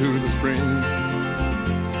turned into the spring,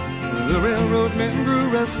 the railroad men grew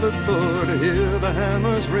restless for to hear the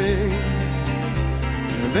hammers ring.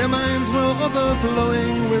 Their minds were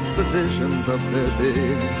overflowing with the visions of their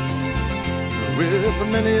day, with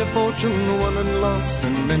many a fortune won and lost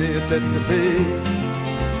and many a debt to pay.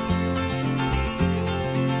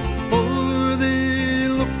 For they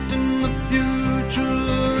looked in the future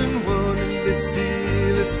and what did they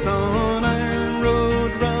see? They saw an iron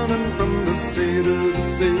road running from the sea to the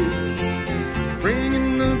sea,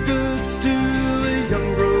 bringing the goods to a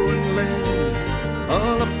young growing land,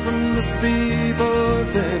 all up from the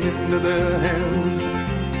seaboards and into their hands.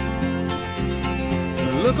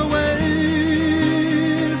 Look away,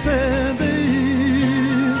 said they,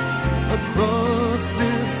 across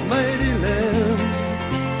this mighty land,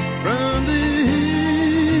 from the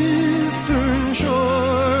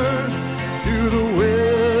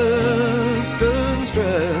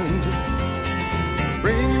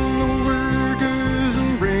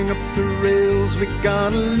we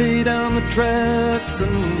gotta lay down the tracks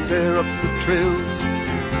and tear up the trails.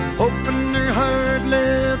 Open your heart,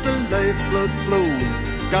 let the lifeblood flow.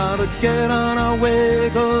 Gotta get on our way,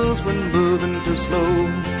 'cause we're moving too slow.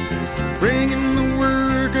 Bring in the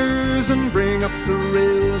workers and bring up the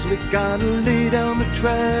rails. We gotta lay down the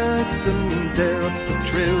tracks and tear up the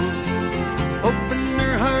trails. Open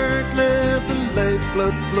your heart, let the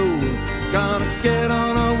lifeblood flow. Gotta get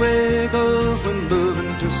on our way, 'cause we're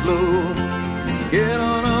moving too slow. Get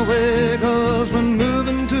on our way, 'cause we're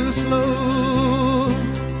moving too slow.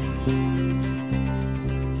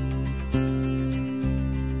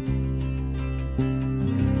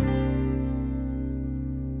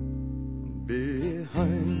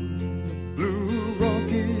 Behind the blue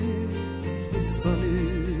Rockies, the sun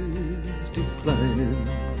is declining.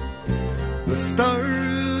 The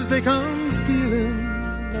stars, they come stealing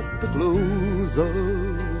at the close of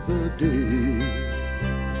the day.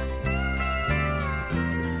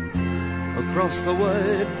 Across the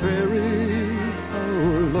wide prairie,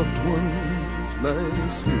 our loved ones lie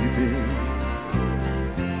sleeping.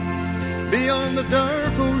 Beyond the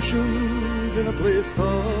dark oceans, in a place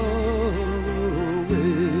far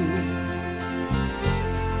away,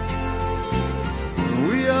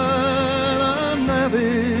 we are the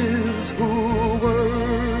navvies who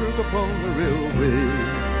work upon the railway,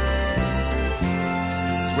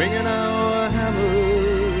 swinging our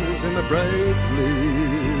hammers in the bright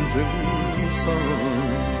blazing sun,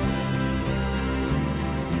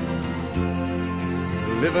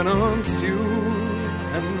 living on stew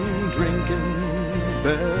and drinking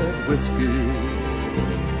bad whiskey,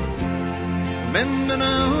 mending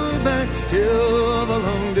our backs till the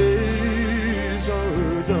long days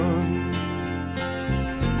are done.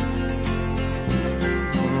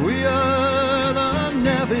 We are the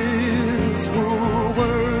navvies who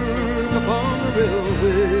work upon the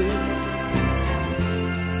railway,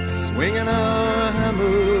 swinging our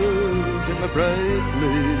hammers in the bright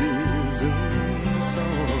blazing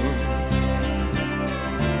sun,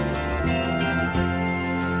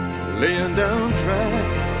 laying down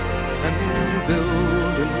track and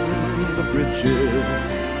building the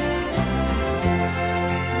bridges,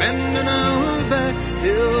 mending our backs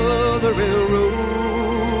till the railroad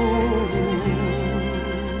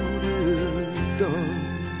is done.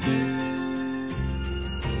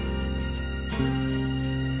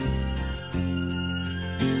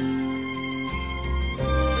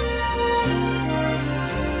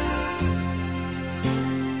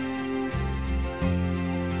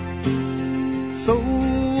 So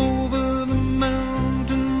over the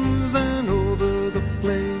mountains and over the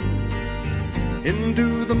plains,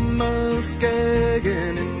 into the Muskeg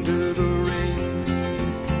and into the rain,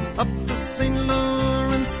 up the St.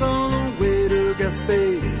 Lawrence all the way to Gaspé,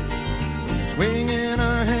 swinging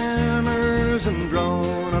our hammers and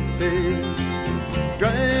drawing up bay,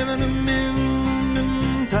 driving them in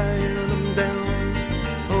and tying them down,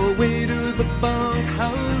 away to the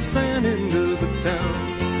bunkhouse and into the town.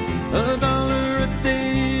 $1 a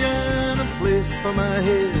day and a place for my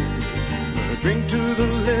head, a drink to the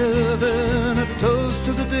living, a toast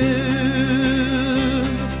to the dead.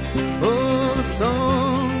 Oh, the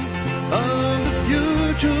song of the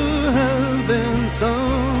future has been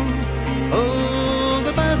sung. Oh,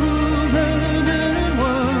 the battles have been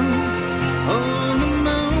won. On the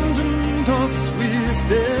mountain tops we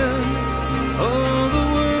stand. Oh, the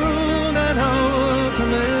world at our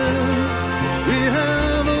command. We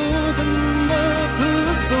have opened up the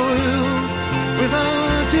soil with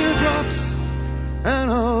our teardrops and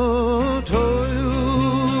our toil.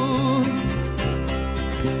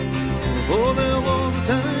 Oh, there was a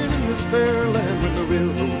time in this fair land when the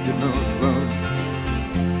railroad did not run,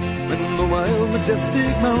 when the wild,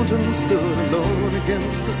 majestic mountains stood alone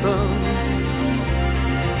against the sun.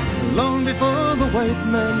 Long before the white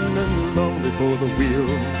man and long before the wheel,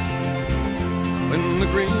 when the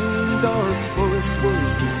green dark forest was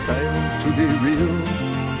too silent to be real,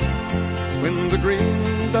 when the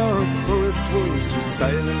green dark forest was too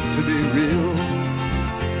silent to be real,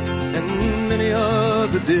 and many are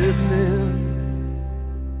the dead men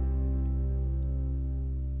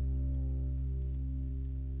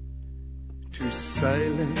too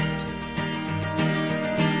silent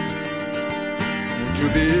to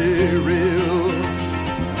be real.